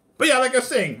 But yeah, like I was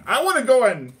saying, I want to go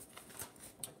and...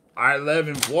 I live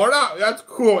in Florida? That's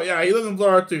cool. Yeah, he lives in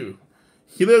Florida too.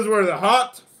 He lives where the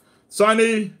hot,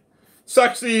 sunny,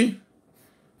 sexy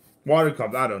water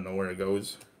comes. I don't know where it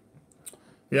goes.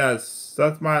 Yes,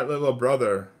 that's my little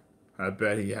brother. I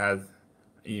bet he has,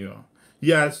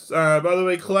 Yes, by the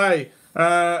way, Clay,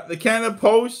 the Canada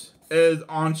Post is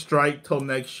on strike till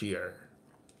next year.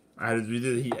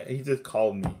 He just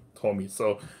told me.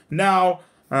 So now,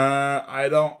 I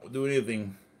don't do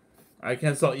anything. I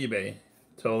cancel eBay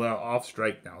till they're off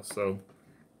strike now. So,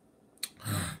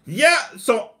 yeah,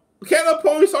 so Canada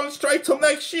Post on strike till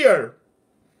next year.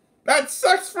 That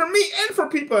sucks for me and for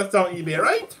people that sell eBay,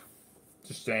 right?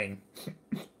 Just saying. I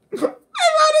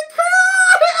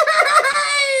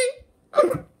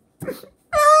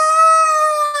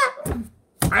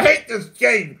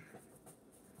game.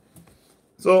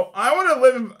 So I want to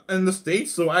live in the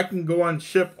States so I can go and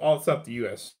ship all stuff to the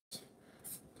U.S.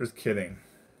 Just kidding.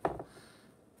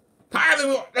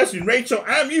 Tyler, listen, Rachel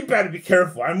M, you better be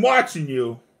careful. I'm watching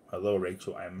you. Hello,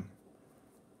 Rachel M.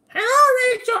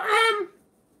 Hello, Rachel M.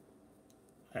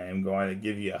 I am going to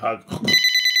give you a hug.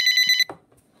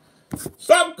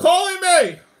 Stop calling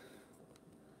me!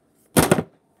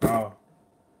 Oh.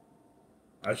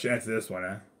 I should answer this one,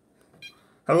 huh?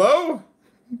 Hello?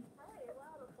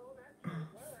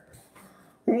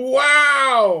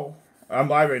 Wow! I'm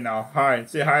live right now. Hi.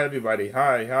 Say hi, everybody.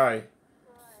 Hi, hi.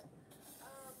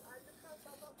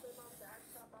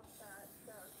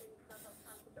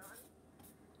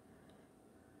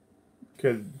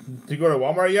 Okay, did you go to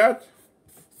Walmart yet?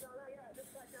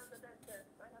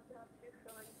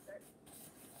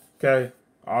 Okay,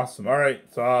 awesome. All right,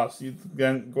 so I'll see you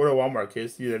again. Go to Walmart, okay?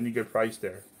 See any good price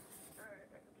there.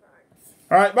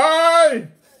 All right, bye.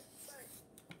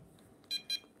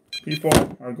 People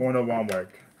are going to Walmart.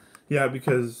 Yeah,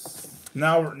 because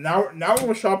now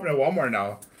we're shopping at Walmart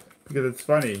now because it's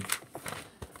funny.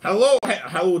 Hello,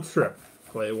 Trip.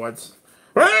 Play what's?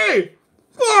 Hey,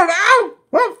 Florida!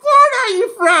 What Florida are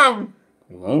you from?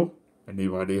 Hello?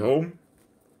 Anybody home?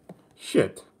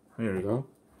 Shit. Here we go.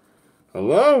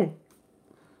 Hello?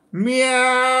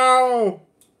 Meow!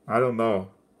 I don't know.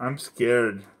 I'm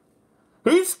scared.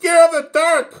 Who's scared of the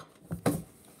dark?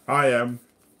 I am.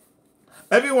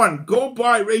 Everyone, go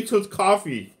buy Rachel's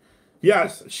coffee.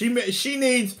 Yes, she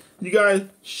needs, you guys,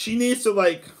 she needs to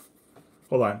like,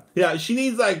 hold on. Yeah, she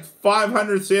needs like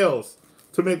 500 sales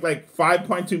to make like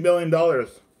 $5.2 million. Go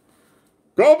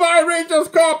buy Rachel's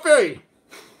coffee.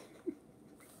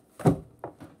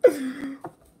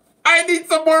 I need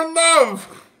some more love.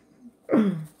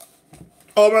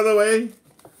 Oh, by the way,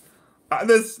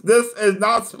 this is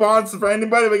not sponsored for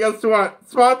anybody, but guess what?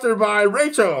 Sponsored by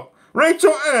Rachel.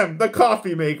 Rachel M, the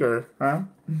coffee maker. Huh?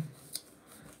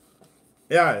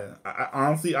 Yeah,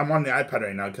 honestly, I'm on the iPad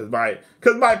right now because my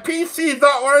PC is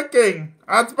not working.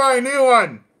 I have to buy a new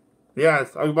one.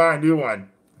 Yes, I'll buy a new one.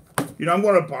 You know, I'm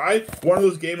going to buy one of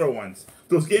those gamer ones.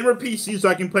 Those gamer PCs so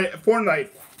I can play Fortnite.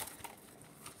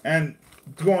 And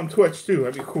go on Twitch too.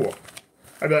 That'd be cool.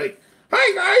 I'd be like,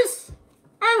 hi guys,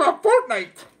 I'm a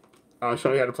Fortnite. I'll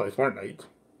show you how to play Fortnite.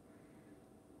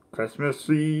 Christmas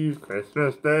Eve,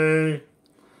 Christmas Day.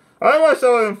 I wish I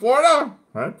was in Florida.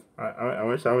 What? I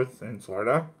wish I was in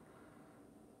Florida.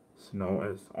 Snow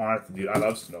is honestly, dude. I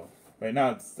love snow. Right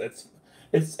now, it's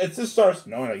just started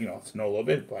snowing. Like, you know, snow a little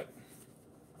bit, but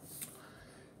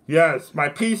yes, my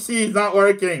PC is not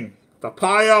working. The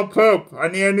pile of poop. I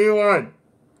need a new one.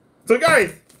 So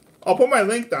guys, I'll put my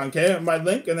link down, okay? My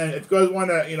link, and then if you guys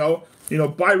want to, you know,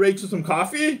 buy Rachel some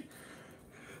coffee,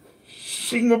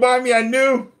 she can buy me a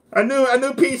new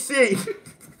PC.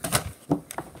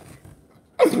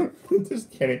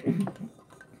 Just kidding.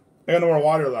 I got no more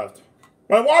water left.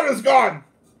 My water's gone.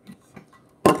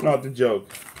 Not the joke.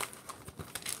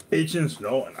 Asian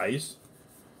snow and ice.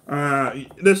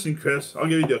 Listen, Chris, I'll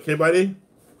give you the okay, buddy.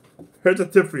 Here's a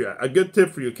tip for you. A good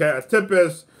tip for you, okay? A tip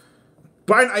is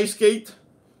buy an ice skate.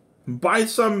 Buy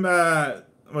some.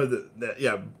 What is it?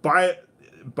 Yeah, buy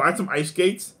some ice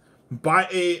skates. Buy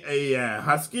a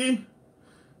husky.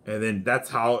 And then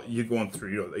that's how you're going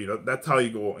through, you know, that's how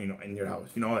you go, you know, in your house,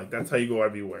 you know, like, that's how you go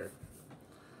everywhere.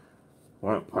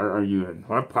 What part are you in?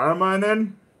 What part am I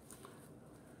in?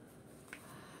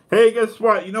 Hey, guess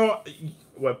what? You know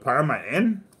what part am I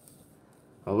in?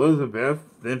 Elizabeth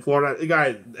in Florida. Hey,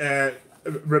 guys,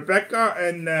 Rebecca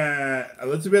and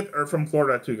Elizabeth are from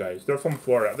Florida too, guys. They're from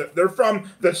Florida. They're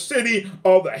from the city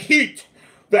of the heat.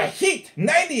 The heat,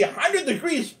 90, 100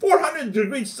 degrees, 400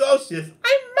 degrees Celsius.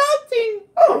 I'm melting.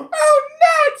 Oh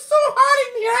no, it's so hot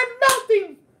in here. I'm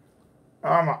melting.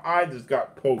 Oh, my eye just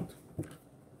got poked.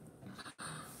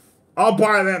 I'll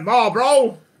buy them all,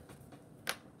 bro.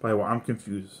 By the way, I'm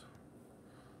confused.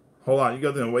 Hold on, you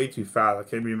guys are going way too fast. I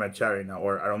can't read my chat right now,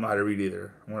 or I don't know how to read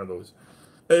either. One of those.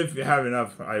 If you have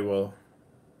enough, I will.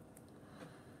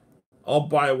 I'll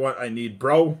buy what I need,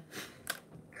 bro.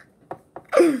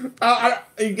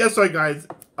 Guess what, guys?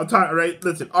 I'm talking, right?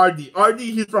 Listen, RD,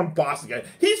 he's from Boston, guys.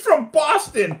 He's from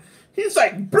Boston. He's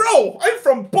like, bro, I'm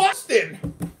from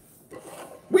Boston.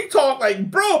 We talk like,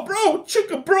 bro,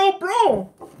 chicka, bro.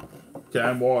 Okay,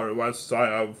 I'm more west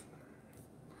side of.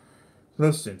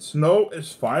 Listen, snow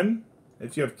is fun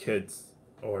if you have kids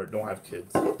or don't have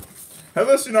kids. Hey,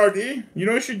 listen, RD, you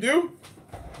know what you should do?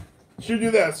 You should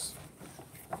do this.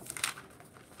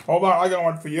 Hold on, I got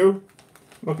one for you.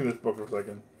 Look at this book for a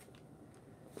second.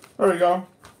 There we go.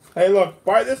 Hey, look,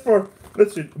 buy this for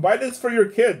your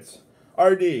kids,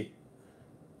 RD.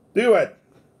 Do it.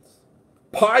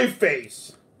 Pie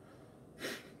face.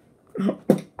 Ah,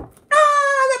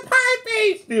 the pie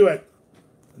face. Do it.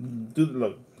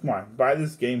 Look, come on, buy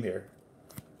this game here.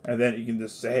 And then you can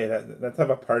just say, hey, let's have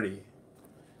a party.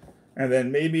 And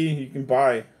then maybe you can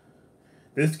buy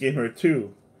this game here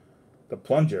too. The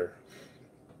plunger.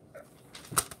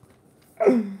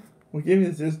 What game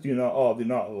is this? Do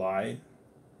not lie.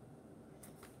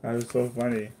 That is so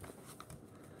funny.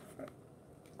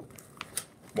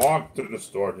 Walk to the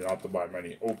store, you have to buy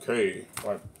money. Okay.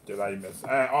 What did I miss?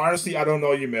 Honestly, I don't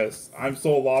know you missed. I'm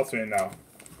so lost right now.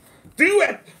 Do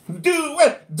it! Do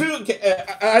it! Do it!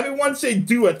 Everyone say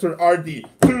do it for RD.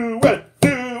 Do it!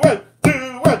 Do it!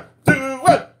 Do it! Do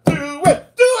it! Do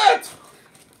it! Do it!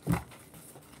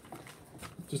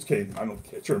 Just kidding. I don't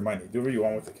care. It's your money. Do what you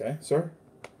want with it, okay, sir?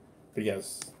 But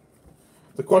yes.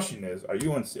 The question is, are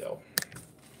you on sale?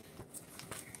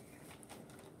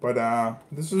 But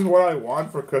this is what I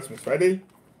want for Christmas. Ready?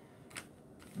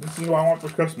 This is what I want for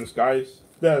Christmas, guys.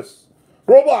 This.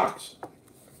 Roblox!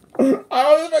 I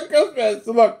want it for Christmas!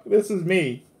 Look, this is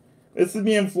me. This is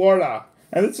me in Florida.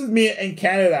 And this is me in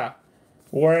Canada.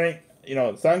 Wearing,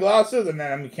 sunglasses, and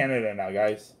then I'm in Canada now,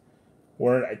 guys.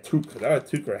 Wearing a toque. Is that a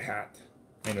toque or a hat?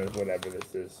 Whatever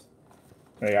this is.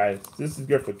 Hey, guys, this is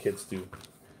good for kids, too.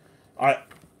 I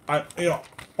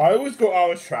always go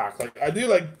out of track. Like, I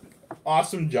do,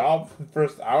 awesome job the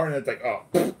first hour, and it's like, oh,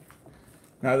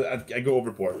 now I go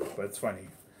overboard, but it's funny.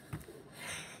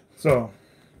 So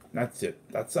that's it.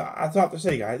 That's all I have to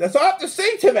say, guys. That's all I have to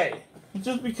say today.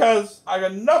 Just because I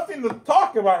got nothing to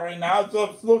talk about right now, so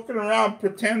I'm looking around,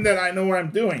 pretend that I know what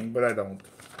I'm doing, but I don't.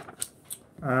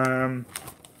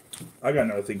 I got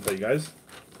another thing to tell you guys.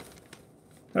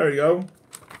 There we go.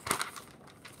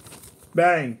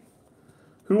 Bang.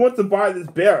 Who wants to buy this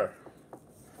bear?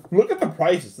 Look at the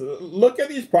prices. Look at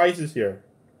these prices here.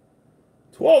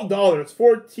 $12,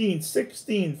 $14,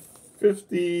 $16,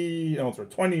 $50, no, for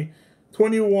 $20,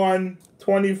 $21,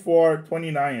 $24,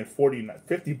 $29, and $49.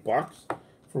 $50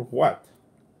 for what?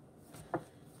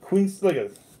 Queens, look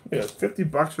at this.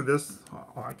 $50 for this.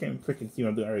 Oh, I can't freaking see what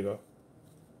I'm doing. There we go.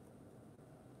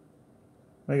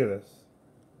 Look at this.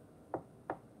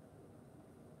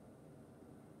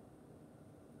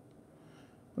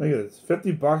 Look at this.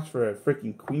 $50 for a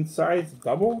freaking queen size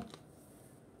double?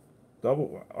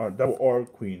 Double or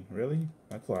queen. Really?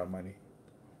 That's a lot of money.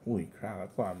 Holy crap,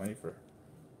 that's a lot of money for...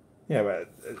 Yeah, but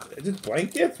it's just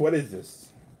blankets? What is this?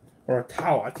 Or a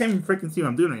towel. I can't even freaking see what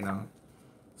I'm doing right now.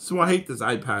 So I hate this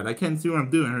iPad. I can't see what I'm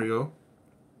doing. Here we go.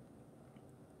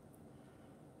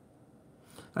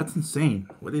 That's insane.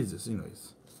 What is this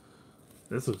anyways?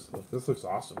 This looks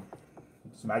awesome.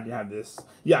 Just imagine you have this.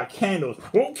 Yeah, candles.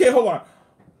 Okay, hold on.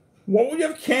 What would you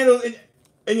have candles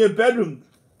in your bedroom?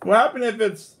 What happened if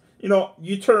it's,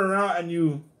 you turn around and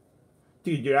you...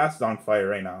 Dude, your ass is on fire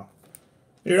right now.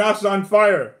 Your ass is on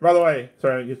fire. By the way,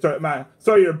 sorry, you're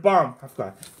a bum. I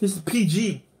forgot. This is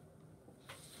PG.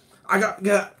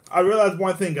 I realized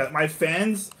one thing, guys. My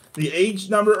fans, the age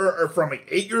number are from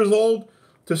 8 years old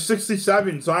to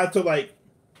 67. So I have to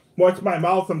watch my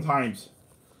mouth sometimes.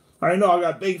 I know I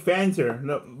got big fans here.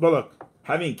 No, but look,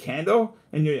 having a candle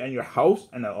in your house,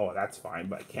 and oh, that's fine.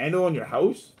 But candle in your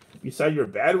house beside your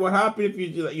bed, what happened if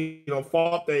you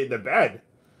fall off the bed?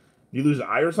 You lose an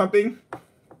eye or something?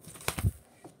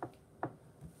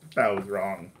 That was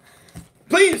wrong.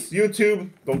 Please, YouTube,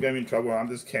 don't get me in trouble. I'm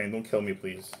just kidding. Don't kill me,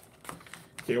 please.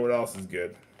 Okay, what else is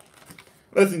good?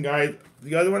 Listen, guys. You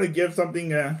guys want to give something?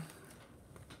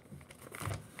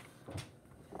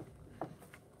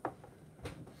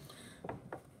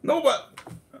 No, but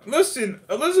listen,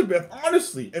 Elizabeth.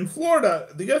 Honestly, in Florida,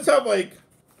 do you guys have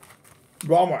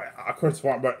Walmart? Of course,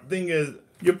 Walmart. But the thing is,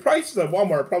 your prices at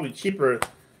Walmart are probably cheaper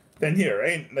than here,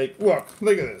 right?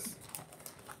 Look at this.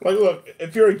 Look,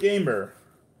 if you're a gamer,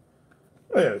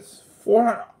 look at this.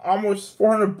 Almost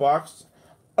 $400.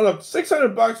 Oh, look,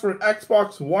 $600 for an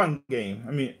Xbox One game.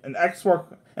 I mean, an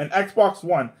Xbox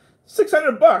One,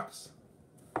 $600.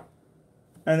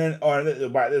 And then,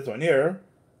 buy this one here.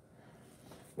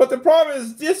 But the problem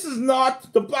is, this is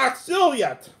not the Black Seal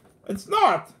yet. It's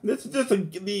not. This is just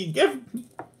the gift.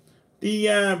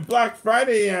 The Black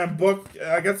Friday book.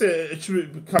 I guess it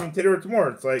should be coming today or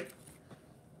tomorrow. It's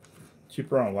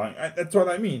cheaper online. That's what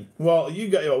I mean. Well, you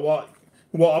guys.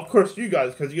 Well, of course you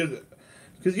guys, because you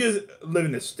guys live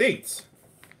in the States.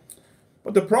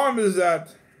 But the problem is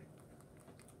that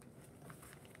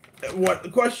the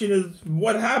question is,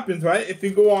 what happens, right? If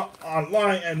you go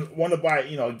online and want to buy,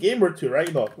 a game or two,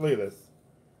 right? Look at this.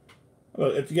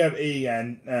 Look, if you have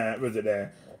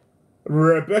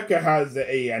Rebecca has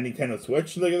a Nintendo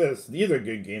Switch. Look at this. These are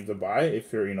good games to buy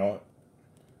if you're,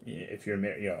 if you're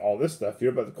married, all this stuff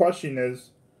here. But the question is,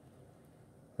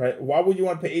 right? Why would you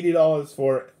want to pay $80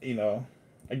 for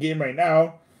a game right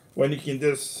now when you can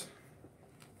just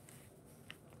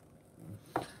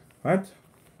what?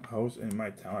 House in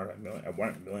my town at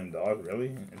 $1 million, really?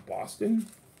 In Boston?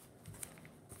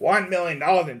 $1 million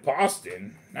in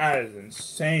Boston? That is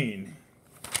insane.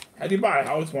 How do you buy a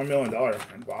house $1 million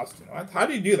in Boston? What? How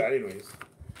do you do that, anyways?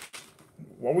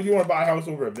 Why would you want to buy a house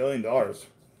over $1 million?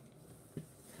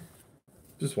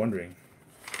 Just wondering.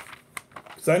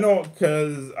 Because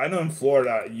I know in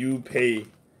Florida you pay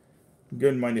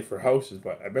good money for houses,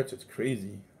 but I bet you it's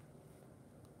crazy.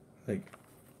 Like,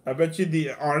 I bet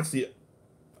you honestly,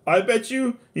 I bet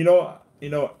you, what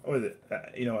is it?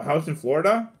 A house in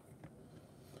Florida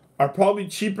are probably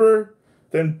cheaper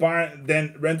than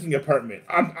renting an apartment.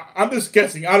 I'm just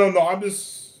guessing. I don't know. I'm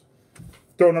just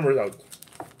throwing numbers out.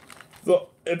 So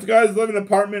if you guys live in an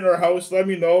apartment or a house, let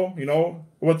me know.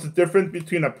 What's the difference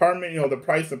between an apartment, the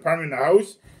price of apartment and a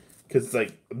house. Because,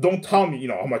 don't tell me,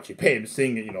 how much you pay. I'm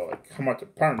saying, how much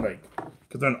apartment,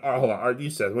 because then, hold on,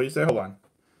 RD says, what do you say? Hold on.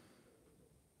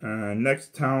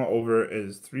 Next town over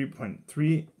is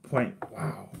 3.3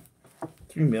 wow.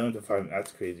 3 million to 5 million.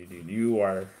 That's crazy, dude. You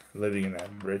are living in a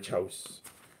rich house.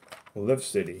 Live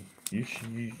City. You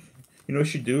know what you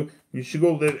should do? You should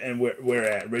go live in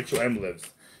where Rachel M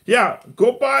lives. Yeah,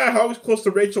 go buy a house close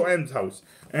to Rachel M's house.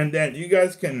 And then you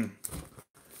guys can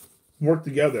work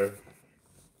together.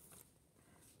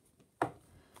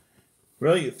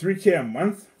 Really? $3K a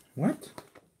month? What?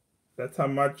 That's how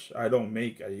much I don't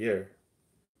make a year.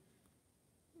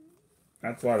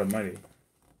 That's a lot of money.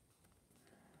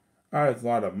 That's a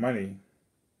lot of money.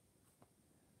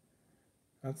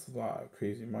 That's a lot of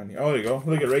crazy money. Oh, there you go.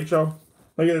 Look at Rachel.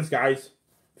 Look at this, guys.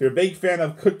 If you're a big fan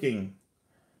of cooking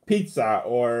pizza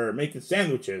or making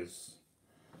sandwiches,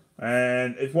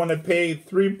 and if you want to pay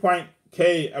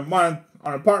 $3K a month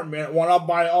on an apartment, why not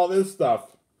buy all this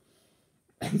stuff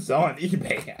and sell on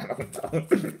eBay? I don't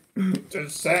know.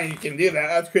 Just saying you can do that.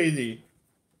 That's crazy.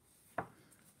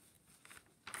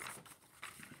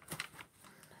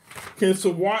 Okay,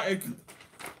 so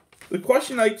the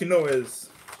question I'd like to know is,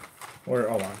 hold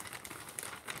on.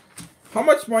 How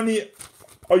much money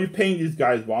are you paying these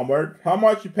guys, Walmart? How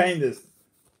much you paying this?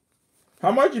 How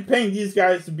much you paying these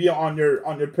guys to be on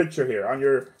your picture here,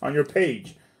 on your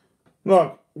page?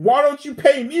 Look, why don't you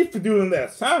pay me for doing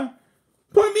this, huh?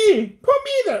 Put me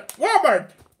there, Walmart.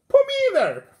 Put me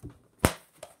there.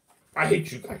 I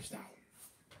hate you guys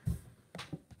now.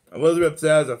 Elizabeth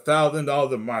says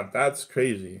 $1,000 a month. That's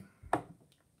crazy.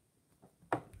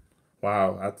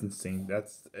 Wow, that's insane.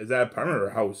 Is that apartment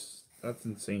or house? That's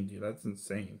insane, dude. That's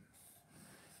insane.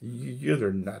 You guys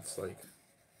are nuts,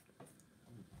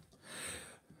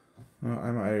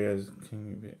 I'm areas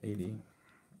can be 80.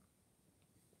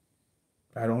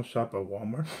 I don't shop at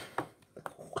Walmart.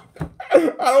 I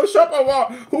don't shop at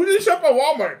Walmart. Who does shop at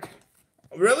Walmart?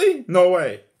 Really? No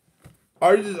way.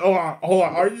 RJ hold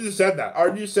on. RJ just said that.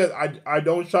 RJ said I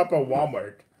don't shop at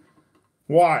Walmart.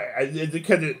 Why? Is it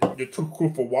because you're too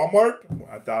cool for Walmart?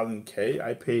 1,000K.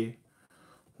 I pay.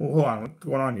 Hold on. What's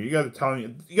going on here? You guys are telling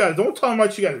me. You guys don't tell me how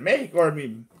much you guys make, or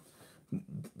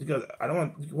because I don't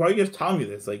want. Why are you guys telling me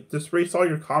this? Just erase all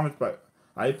your comments. But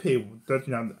I pay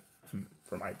 $39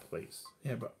 for my place.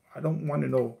 Yeah, but I don't want to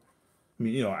know.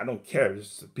 I don't care.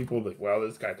 Just people well,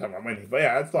 this guy talking about money. But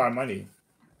yeah, that's a lot of money.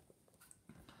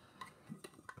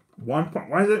 Why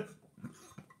is it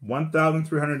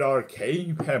 $1,300 K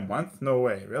you pay a month? No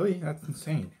way. Really? That's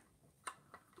insane.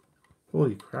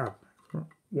 Holy crap.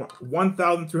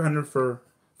 $1,300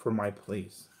 for my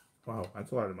place. Wow,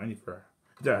 that's a lot of money for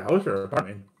a house or an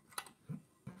apartment.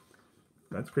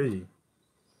 That's crazy.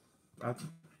 That's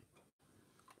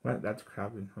crap. That's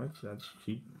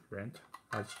cheap rent.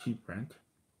 That's cheap rent.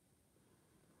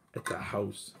 It's a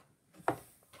house.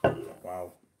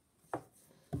 Wow.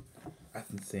 That's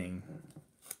insane.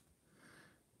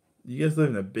 You guys live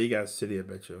in a big ass city, I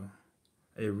bet you.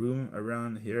 A room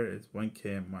around here is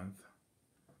 $1K a month.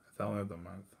 $1,000 a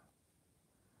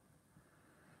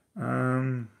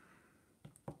month.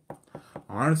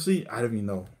 Honestly, I don't even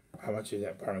know how much is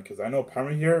that apartment, because I know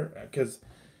apartment here, because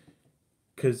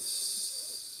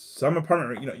some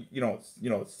apartment,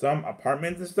 some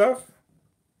apartments and stuff,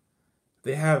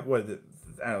 they have I don't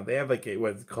know, they have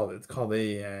what's it called? It's called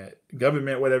a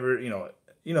government, whatever.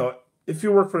 If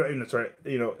you work for,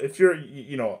 if you're,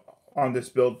 on this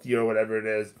build deal or whatever it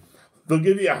is, they'll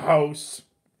give you a house,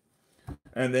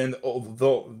 and then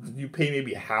you pay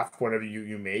maybe half whatever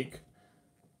you make.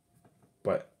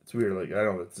 But it's weird. I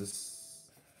don't know. It's just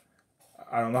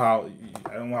I don't know how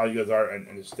you guys are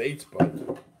in the States, but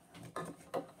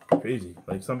crazy.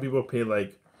 Like some people pay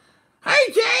like,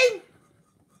 "Hey Jay,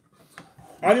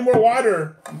 I need more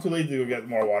water." I'm too lazy to go get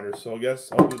more water, so I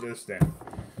guess I'll do this then.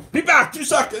 Be back, 2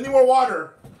 seconds. I need more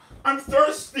water. I'm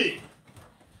thirsty.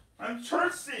 I'm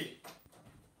thirsty.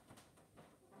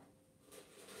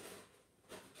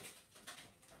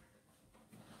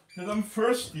 Because I'm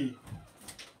thirsty.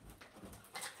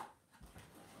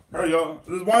 There you go.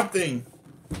 There's one thing.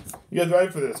 You guys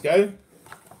ready for this, guys?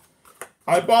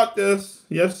 I bought this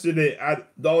yesterday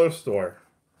at dollar store.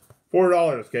 $4,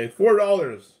 okay?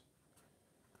 $4.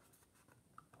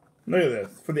 Look at this.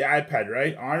 For the iPad,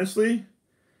 right? Honestly,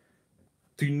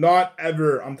 do not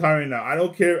ever, I'm telling you now, I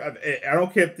don't care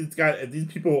if these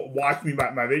people watch me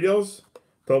my videos.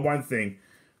 But one thing.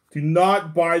 Do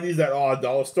not buy these at all at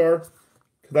dollar store.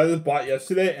 Because I just bought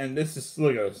yesterday, and this is,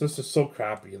 look at this. This is so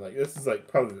crappy. Like, this is like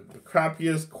probably the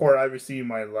crappiest cord I've ever seen in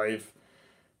my life.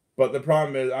 But the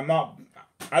problem is,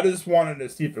 I just wanted to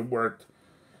see if it worked.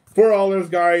 $4,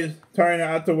 guys. Trying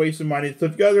not to waste some money. So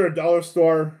if you guys are at a dollar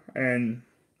store and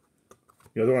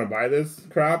you guys want to buy this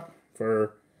crap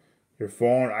for your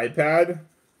phone, iPad,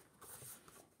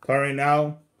 right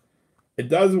now, it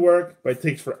does work, but it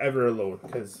takes forever to load.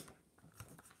 Because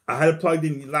I had it plugged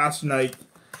in last night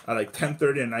at like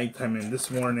 10:30 at nighttime, and this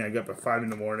morning I got up at 5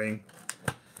 in the morning,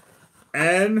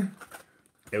 and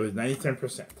it was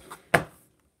 97%.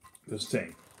 Just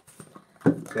saying.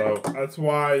 So that's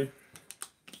why.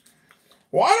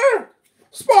 Water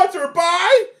sponsored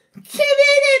by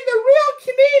Canadian, the real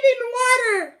Canadian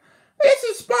water. This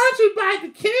is sponsored by the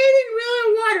Canadian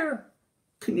Real Water.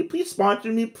 Can you please sponsor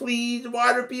me, please,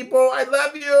 water people? I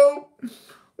love you.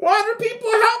 Water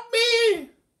people, help me.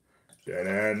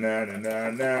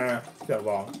 Da-na-na-na-na-na. That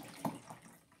long.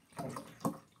 Oh,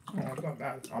 it's not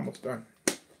bad. It's almost done.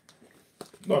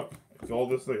 Look, it's all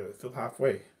this. Look at it. It's still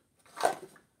halfway.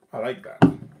 I like that.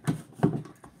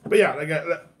 But yeah, like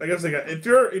I said, if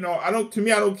you're, you know, I don't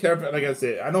care if, like I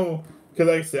said, I know, because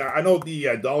like I said, I know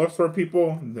the dollar store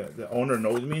people, the owner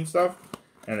knows me and stuff,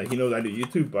 and like, he knows I do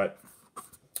YouTube, but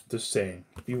just saying,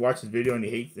 if you watch this video and he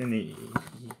hates, and he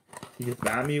gets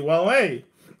mad at me, well, hey,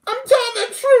 I'm telling the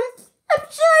truth. I'm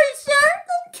sorry, sir.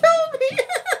 Don't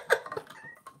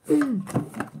kill me.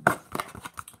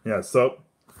 Yeah, so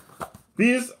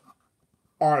these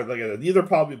are, like I said, these are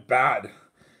probably bad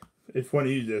if you want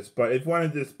to use this, but if you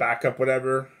want to just back up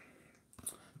whatever,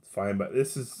 it's fine. But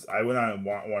this is, I would not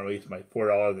want to waste my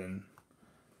 $4 and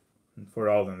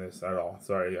 $4 on this at all.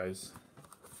 Sorry, guys.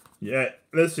 Yeah,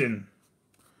 listen,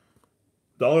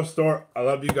 dollar store, I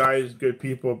love you guys, good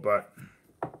people, but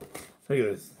look at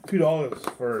this,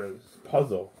 $2 for this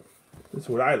puzzle. This is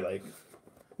what I like.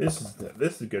 This is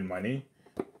good money.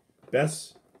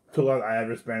 Best $2 I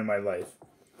ever spent in my life.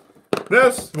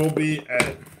 This will be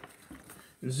at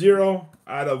 0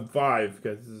 out of 5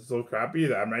 because this is so crappy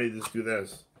that I'm ready to just do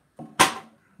this.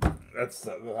 That's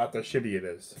how shitty it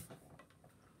is.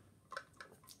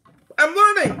 I'm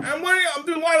learning. I'm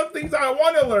doing a lot of things I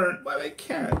want to learn, but I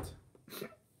can't.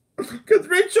 Because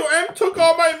Rachel M took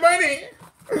all my money.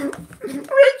 Rachel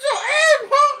M,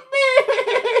 help me!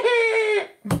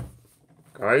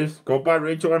 Guys, go buy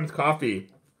Rachel M's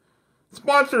coffee.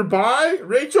 Sponsored by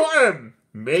Rachel M.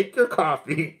 Make your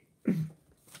coffee.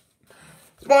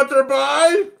 Sponsored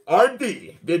by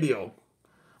RD Video.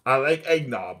 I like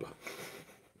eggnog.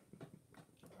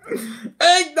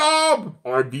 Eggnog!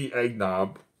 RD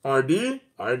eggnog. RD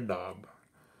eggnog.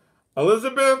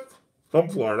 Elizabeth from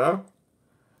Florida.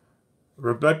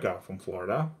 Rebecca from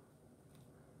Florida.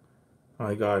 Oh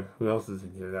my god, who else is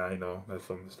in here that I know? That's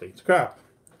some mistakes. Crap.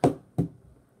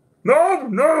 No,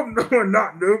 not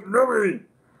noob. Nobody.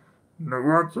 No,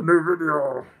 wants a new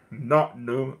video. Not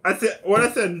noob. I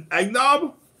said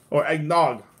eggnog or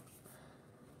eggnog?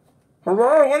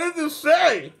 Hello, what did this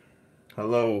say?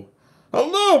 Hello,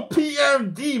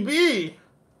 PMDB.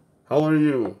 How are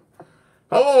you?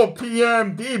 Hello,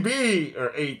 PMDB.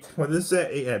 Or 8. What did this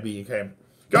say? 8B, okay.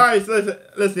 Guys, listen,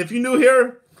 if you're new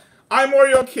here, I'm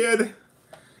Oreo Kid.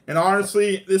 And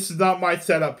honestly, this is not my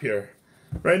setup here.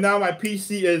 Right now, my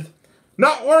PC is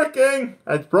not working.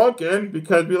 It's broken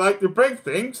because we like to break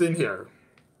things in here.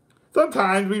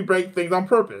 Sometimes we break things on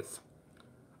purpose.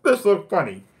 This looks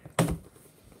funny.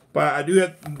 But I do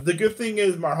have, the good thing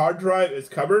is my hard drive is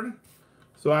covered.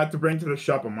 So I have to bring to the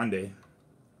shop on Monday.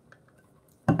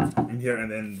 In here,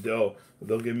 and then they'll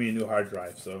give me a new hard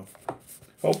drive. So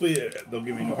hopefully they'll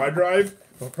give me a new hard drive.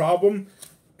 No problem.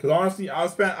 Because honestly, I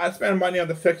spent money on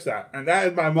to fix that. And that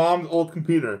is my mom's old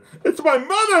computer. It's my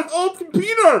mother's old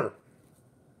computer!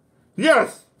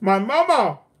 Yes, my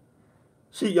mama!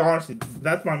 She, honestly,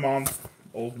 that's my mom's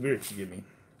old computer she gave me.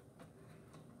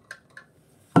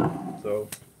 So,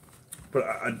 But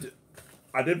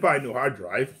I did buy a new hard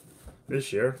drive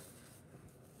this year.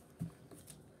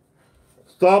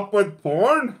 Stop with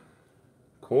porn?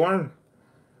 Corn?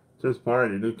 Just buy a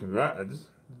new computer. Just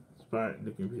buy a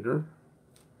new computer.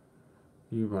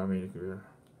 You buy me a new computer.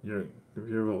 Your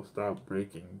computer will stop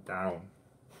breaking down.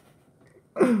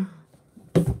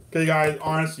 Okay, guys,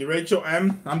 honestly, Rachel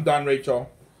M. I'm done, Rachel.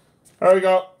 Here we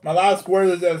go. My last word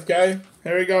is this, okay?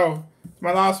 Here we go. It's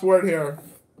my last word here.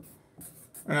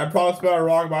 And I probably spelled it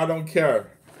wrong, but I don't care.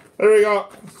 There we go.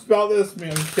 Spell this me.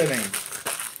 I'm just kidding.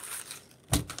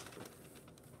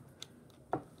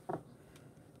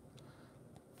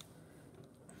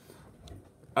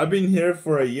 I've been here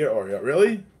for a year. Oh, yeah,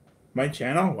 really? My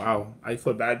channel? Wow. I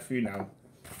feel bad for you now.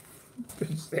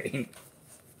 Just saying.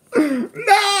 No,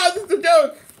 this is a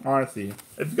joke. Honestly,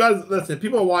 if you guys listen,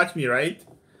 people watch me, right?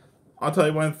 I'll tell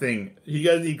you one thing: you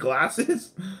guys need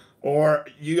glasses, or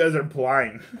you guys are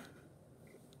blind.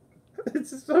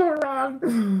 It's so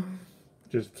wrong.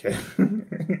 Just kidding.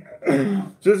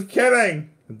 Just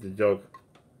kidding. It's a joke.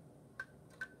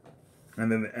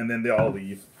 And then they all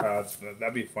leave.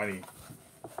 That'd be funny.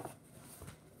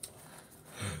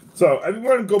 So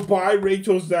everyone go buy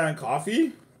Rachel's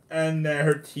coffee and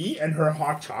her tea and her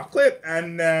hot chocolate,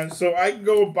 and so I can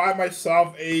go buy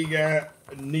myself a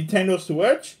Nintendo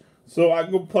Switch, so I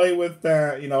can go play with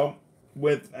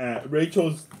with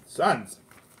Rachel's sons,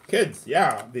 kids,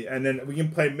 yeah. And then we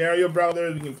can play Mario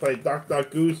Brothers. We can play Duck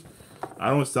Goose.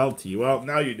 I don't sell tea. Well,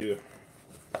 now you do.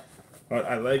 But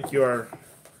I like your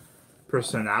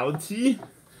personality.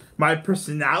 My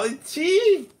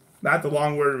personality. Not the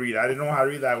long word to read. I didn't know how to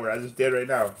read that word. I just did right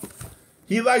now.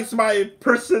 He likes my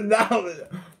personality.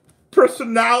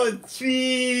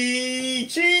 Personality.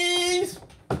 Cheese.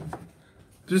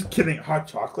 Just kidding. Hot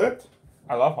chocolate.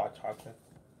 I love hot chocolate.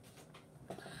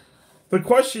 The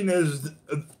question is,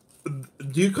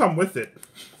 do you come with it?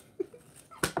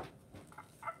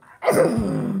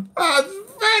 Oh, it's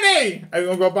funny. I'm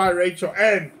gonna go buy Rachel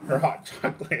and her hot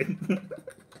chocolate.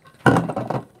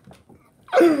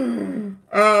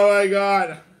 Oh my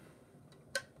god!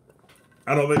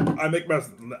 I make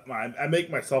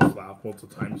myself laugh multiple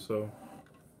times. So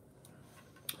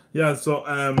yeah. So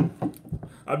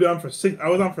I'll be on for 6. I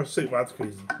was on for 6. Wow, that's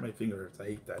crazy. My finger hurts. I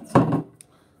hate that.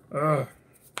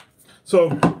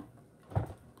 So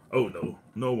oh no,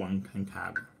 no one can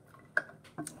cab.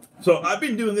 So I've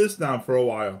been doing this now for a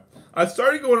while. I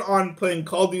started going on playing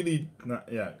Call of Duty.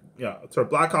 Sorry,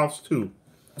 Black Ops 2.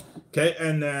 Okay,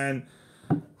 and then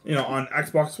on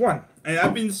Xbox One. And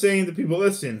I've been saying to people,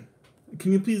 listen,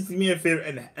 can you please do me a favor?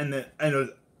 And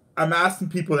I'm asking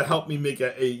people to help me make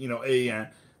a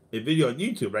video on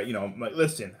YouTube, right? I'm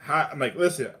like,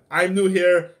 listen, I'm new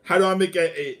here. How do I make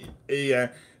a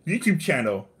YouTube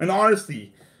channel? And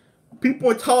honestly,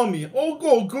 people are telling me, oh,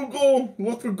 go Google,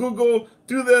 look for Google,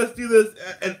 do this,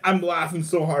 and I'm laughing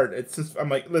so hard. It's just, I'm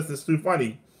like, listen, it's too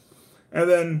funny. And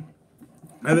then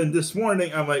this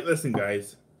morning, I'm like, listen,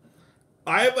 guys,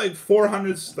 I have like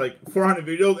 400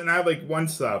 videos, and I have like 1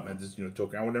 sub, and just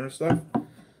joking around whatever stuff.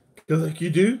 Cause like you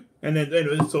do, and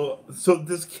then so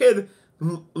this kid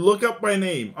look up my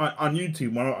name on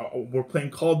YouTube when we're playing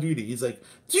Call of Duty. He's like,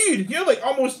 dude, you have like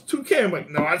almost 2K. I'm like,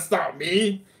 no, that's not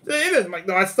me. It is. I'm like,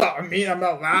 no, that's not me. I'm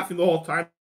not laughing the whole time.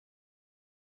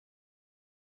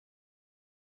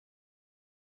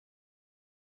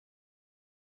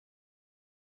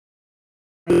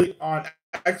 On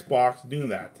Xbox doing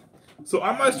that. So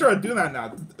I might start doing that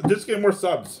now. Just get more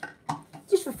subs.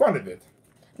 Just for fun of it.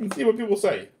 And see what people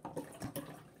say.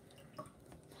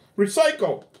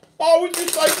 Recycle. Always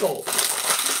recycle.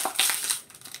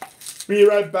 Be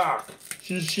right back.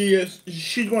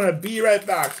 She's gonna be right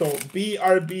back. So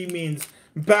BRB means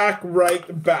back,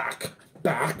 right, back.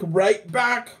 Back, right,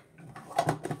 back.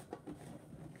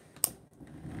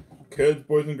 Kids,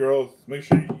 boys and girls, make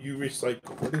sure you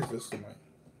recycle. What is this in my...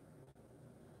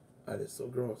 That is so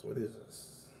gross. What is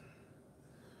this?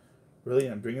 Really?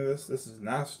 I'm bringing this? This is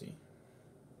nasty.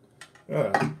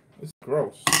 Ugh. This is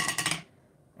gross.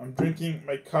 I'm drinking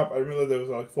my cup. I realized there was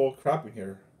like full crap in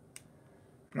here.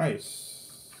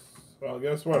 Nice. Well,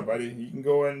 guess what, buddy? You can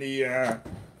go in the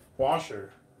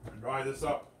washer and dry this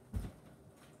up.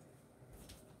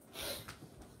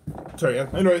 Sorry.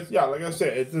 Anyways, yeah, like I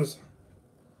said, it's just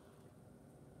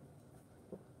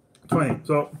 20.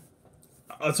 So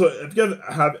if you guys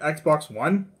have Xbox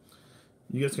One,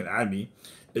 you guys can add me.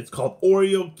 It's called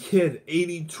Oreo Kid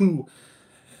 82.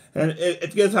 And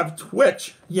if you guys have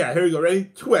Twitch, yeah, here we go.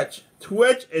 Ready? Twitch.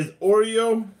 Twitch is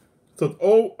Oreo. So it's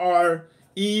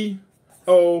OREOKID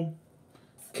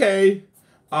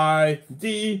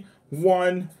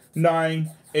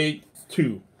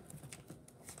 1982.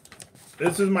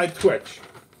 This is my Twitch.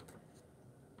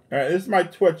 Alright, this is my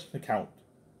Twitch account.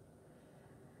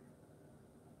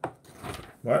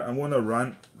 What? I'm gonna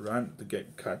run to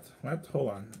get cut. What? Hold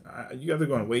on. You guys are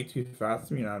going way too fast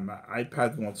for me. Now my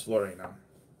iPad's going slow right now.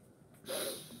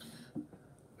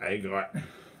 I got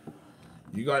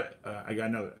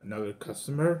another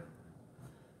customer.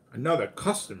 Another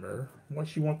customer? What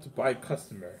she wants to buy a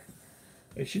customer?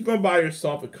 Hey, she's gonna buy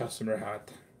herself a customer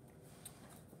hat.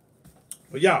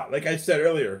 But yeah, like I said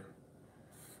earlier,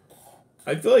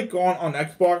 I feel like going on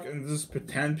Xbox and just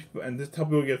pretend people and just tell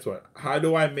people, guess what? How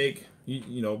do I make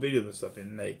you know, videos and stuff,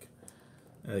 and I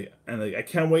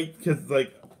can't wait because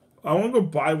like I want to go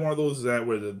buy one of those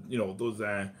where the those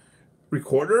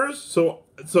recorders so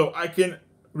I can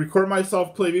record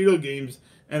myself play video games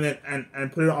and then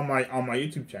and put it on my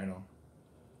YouTube channel.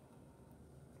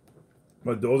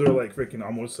 But those are like freaking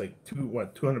almost like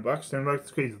 $200, $10.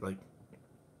 It's crazy, like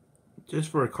just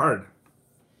for a card.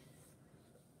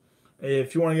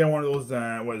 If you want to get one of those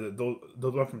what is it,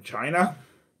 those ones from China.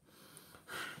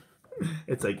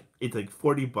 It's like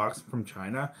 $40 from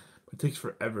China, but it takes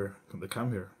forever to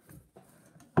come here.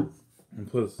 And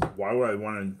plus, why would I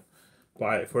want to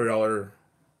buy a $40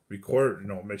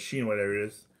 machine, whatever it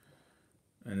is,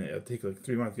 and it'll take like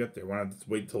 3 months to get there? Why not just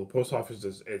wait till the post office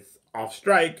is off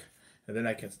strike, and then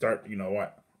I can start. You know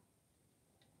what?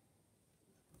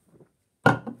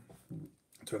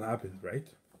 That's what happens, right?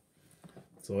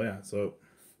 So yeah,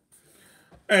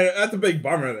 and that's a big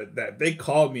bummer that they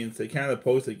called me and said, Canada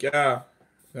Post, like, yeah,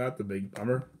 that's a big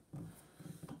bummer.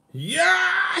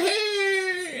 Yeah,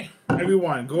 hey!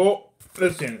 Everyone, go,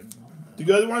 listen. Do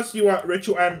you guys want to see what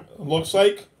Rachel M looks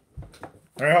like?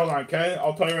 Alright, hold on, okay?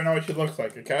 I'll tell you right now what she looks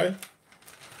like, okay?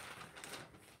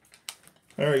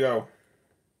 There we go.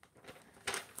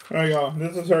 There we go.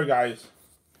 This is her, guys.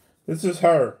 This is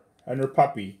her and her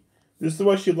puppy. This is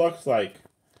what she looks like.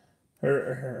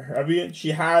 She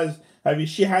has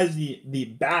the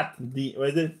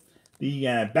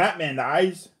Batman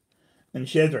eyes, and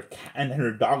she has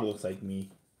her dog looks like me.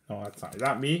 No, that's not. Is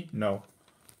that me? No.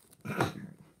 is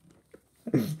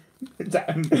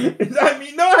that me?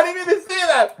 No, I didn't mean to say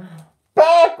that.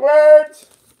 Backwards.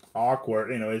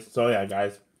 Awkward. Anyways, so yeah,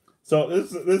 guys. So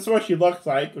this is what she looks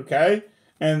like, okay?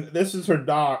 And this is her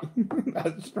dog.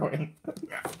 That's throwing.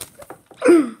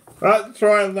 That's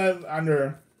throwing that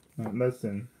under.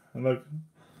 Listen, look.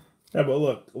 Yeah, but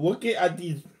look at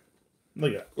these.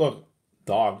 Look,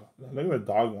 dog. Look at the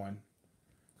dog one.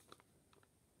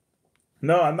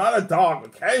 No, I'm not a dog,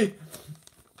 okay?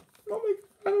 Oh my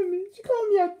God, she called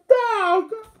me a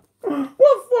dog.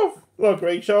 Woof woof. Look,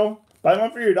 Rachel, buy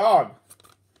one for your dog.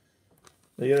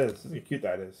 Look at this. Look how cute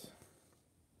that is.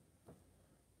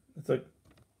 It's like,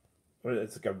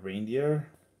 it's like a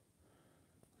reindeer.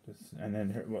 And then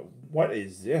what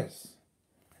is this?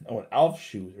 Oh, an elf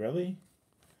shoes, really?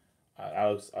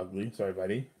 That looks ugly. Sorry,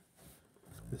 buddy.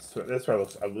 This sweater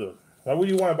looks ugly. Why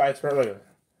would you want to buy a sweater like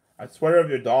a sweater of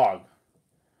your dog?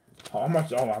 How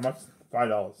much? Oh, how much?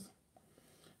 $5.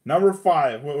 Number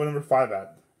 5. What number 5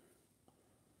 at?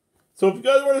 So if you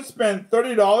guys want to spend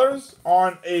 $30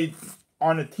 on a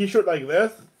T-shirt like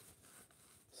this,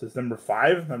 this is number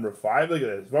 5. Number 5. Look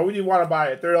at this. Why would you want to buy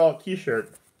a $30 T-shirt?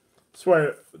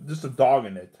 Swear, just a dog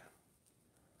in it.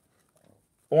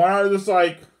 Why not just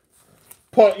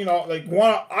put, why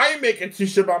don't I make a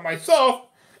T-shirt by myself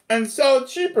and sell it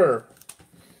cheaper?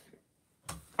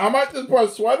 I might just put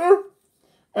a sweater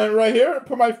and right here,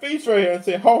 put my face right here and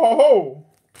say ho ho ho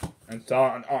and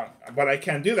sell it on. But I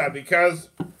can't do that because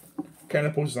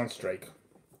Canada Post is on strike.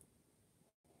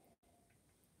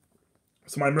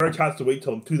 So my merch has to wait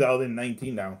till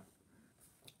 2019 now.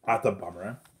 That's a bummer,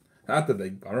 huh? That's a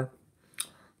big bummer.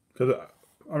 Because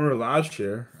I remember last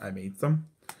year I made some.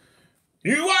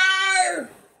 You are!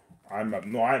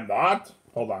 No, I'm not.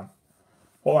 Hold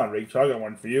on, Rachel. I got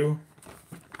one for you.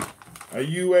 Are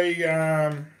you a,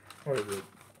 what is it?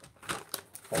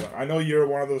 Hold on. I know you're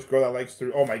one of those girls that likes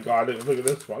to, oh my God, look at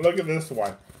this one. Look at this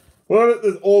one. Look at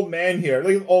this old man here.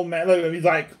 Look at this old man. Look at him. He's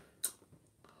like,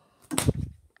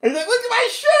 look at my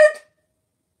shirt!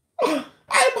 I'm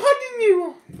hugging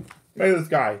you! Look at this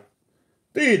guy.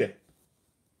 Dude.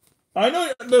 I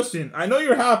know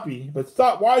you're happy, but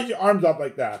stop. Why is your arms up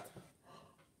like that?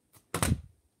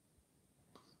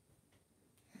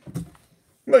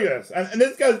 Look at this. And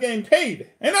this guy's getting paid,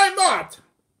 and I'm not.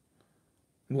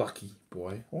 Lucky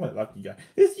boy. What a lucky guy.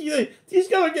 These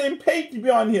guys are getting paid to be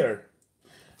on here.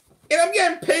 And I'm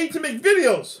getting paid to make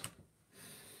videos.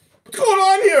 What's going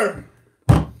on here?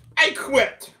 I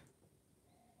quit.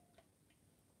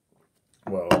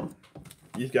 Well,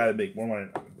 these guys make more money.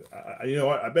 You know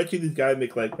what? I bet you these guys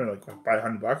make like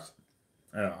 $500.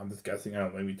 I don't know. I'm just guessing. I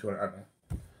don't know. Maybe 200. I don't know.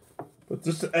 But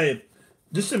just hey,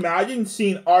 just imagine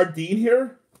seeing RD in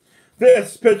here.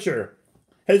 This picture,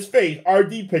 his face,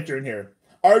 RD picture in here.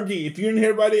 RD, if you're in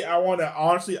here, buddy, I want to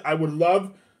honestly, I would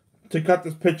love to cut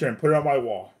this picture and put it on my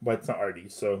wall, but it's not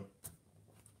RD. So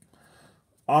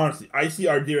honestly, I see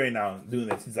RD right now doing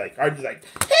this. He's like, RD's like,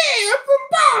 hey, I'm from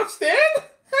Boston.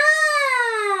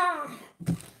 Ah!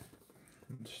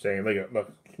 Just saying, look at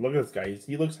this guy.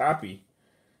 He looks happy.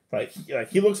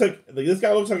 He looks like this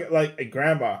guy looks like a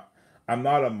grandma. I'm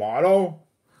not a model.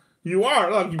 You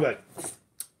are. Look, you be like,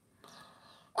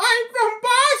 I'm from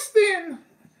Boston.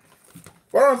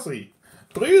 But honestly,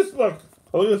 look at this. Look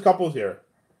at this couple's here.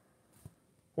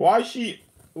 Why is she?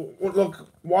 Look,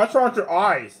 watch her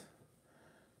eyes.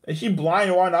 Is she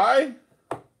blind in one eye?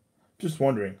 Just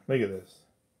wondering. Look at this.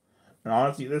 And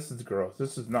honestly, this is gross.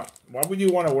 This is not. Why would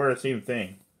you want to wear the same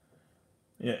thing?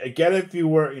 Yeah, I get it if you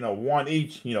were, one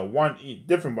each, one each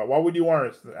different, but why would you want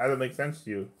it? That doesn't make sense to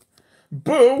you.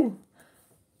 Boo!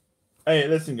 Hey,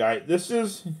 listen, guys. This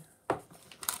is.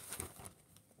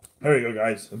 There we go,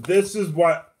 guys. This is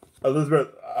what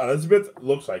Elizabeth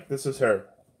looks like. This is her.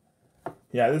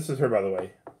 Yeah, this is her, by the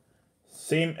way.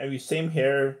 Same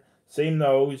hair, same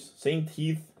nose, same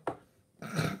teeth.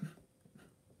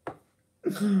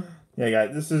 Yeah,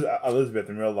 guys. This is Elizabeth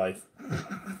in real life.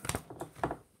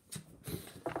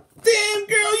 Damn,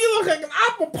 girl, you look like an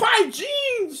apple pie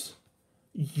jeans.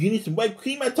 You need some white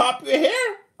cream on top of your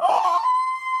hair? Oh!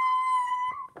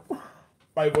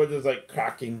 My voice is like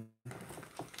cracking.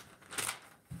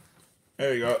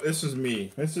 There you go. This is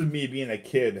me. This is me being a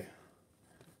kid.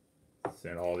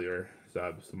 Send all your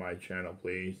subs to my channel,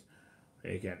 please.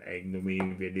 Make an egg to me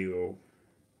video.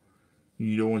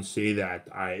 You don't say that.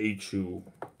 I hate you.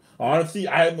 Honestly,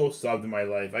 I have no subs in my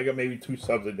life. I got maybe 2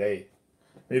 subs a day.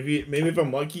 Maybe if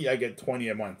I'm lucky, I get 20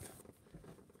 a month.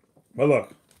 But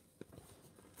look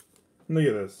at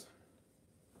this.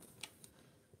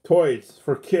 Toys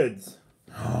for kids.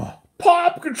 Paw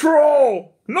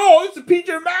Patrol! No, it's a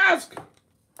PJ Mask!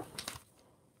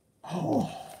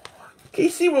 Oh,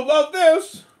 Casey would love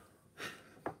this.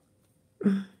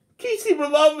 Casey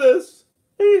would love this.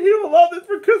 He will love this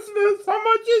for Christmas. How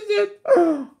much is it?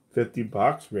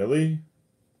 $50, really?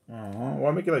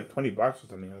 Why make it like $20 or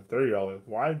something? Like $30.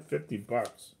 Why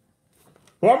 $50?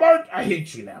 Walmart, I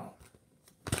hate you now.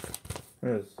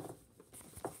 Yes.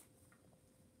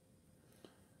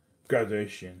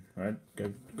 Graduation, right?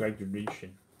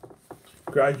 Graduation.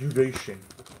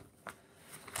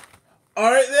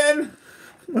 Alright then.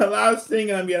 My last thing,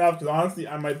 and I'm getting off because honestly,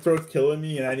 my throat's killing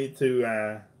me and I need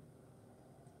to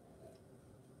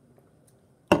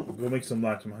go make some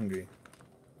lunch. I'm hungry.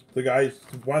 So guys,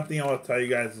 one thing I want to tell you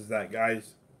guys is that,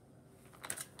 guys,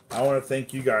 I want to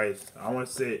thank you guys. I want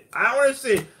to say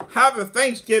have a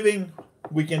Thanksgiving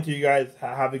weekend to you guys.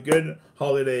 Have a good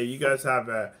holiday. You guys have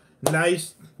a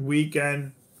nice week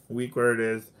where it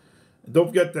is. Don't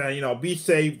forget to, be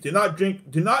safe. Do not drink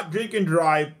and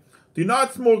drive. Do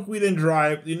not smoke weed and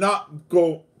drive. Do not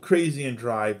go crazy and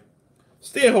drive.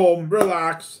 Stay home,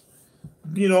 relax.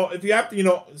 If you have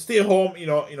to, stay home,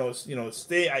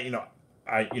 stay at,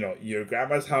 your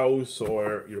grandma's house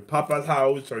or your papa's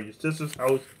house or your sister's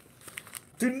house.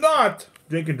 Do not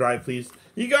drink and drive, please.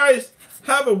 You guys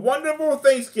have a wonderful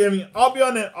Thanksgiving. I'll be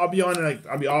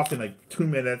off in like 2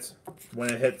 minutes when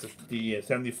it hits the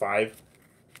 75.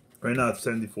 Right now it's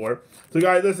 74. So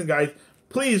guys, listen, guys.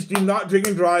 Please do not drink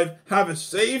and drive. Have a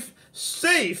safe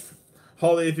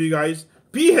holiday for you guys.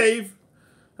 Behave.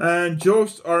 And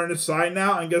jokes are on the side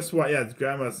now. And guess what? Yes,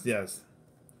 grandma's, yes.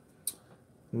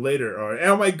 Later. All right.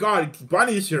 Oh my God,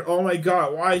 Bunny's here. Oh my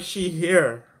God, why is she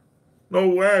here? No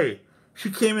way. She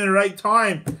came in the right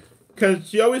time. Because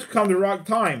she always comes at the wrong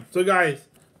time. So guys,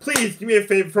 please do me a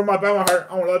favor from my bottom of my heart.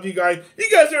 I want to love you guys.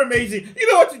 You guys are amazing.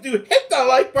 You know what to do. Hit that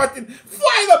like button.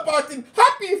 Fly the button.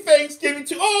 Happy Thanksgiving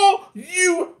to all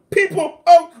you people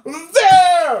out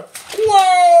there.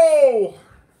 Whoa.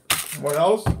 What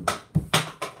else?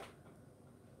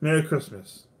 Merry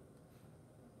Christmas.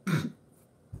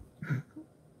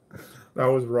 That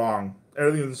was wrong.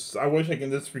 Everything was, I wish I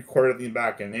can just record everything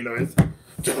back and, anyways.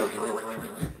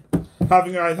 Have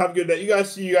a good day.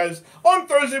 See you guys on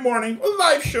Thursday morning. A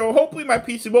live show. Hopefully my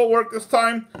PC will work this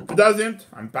time. If it doesn't,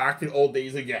 I'm back to the old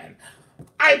days again.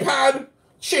 iPad,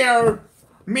 chair,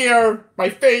 mirror, my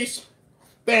face,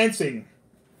 dancing.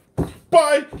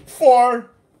 Bye for...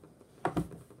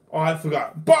 Oh, I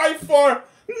forgot. Bye for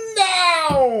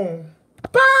now.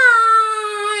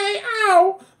 Bye.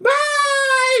 Ow.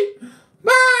 Bye.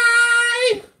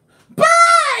 Bye.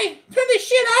 Bye. Turn this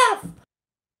shit off.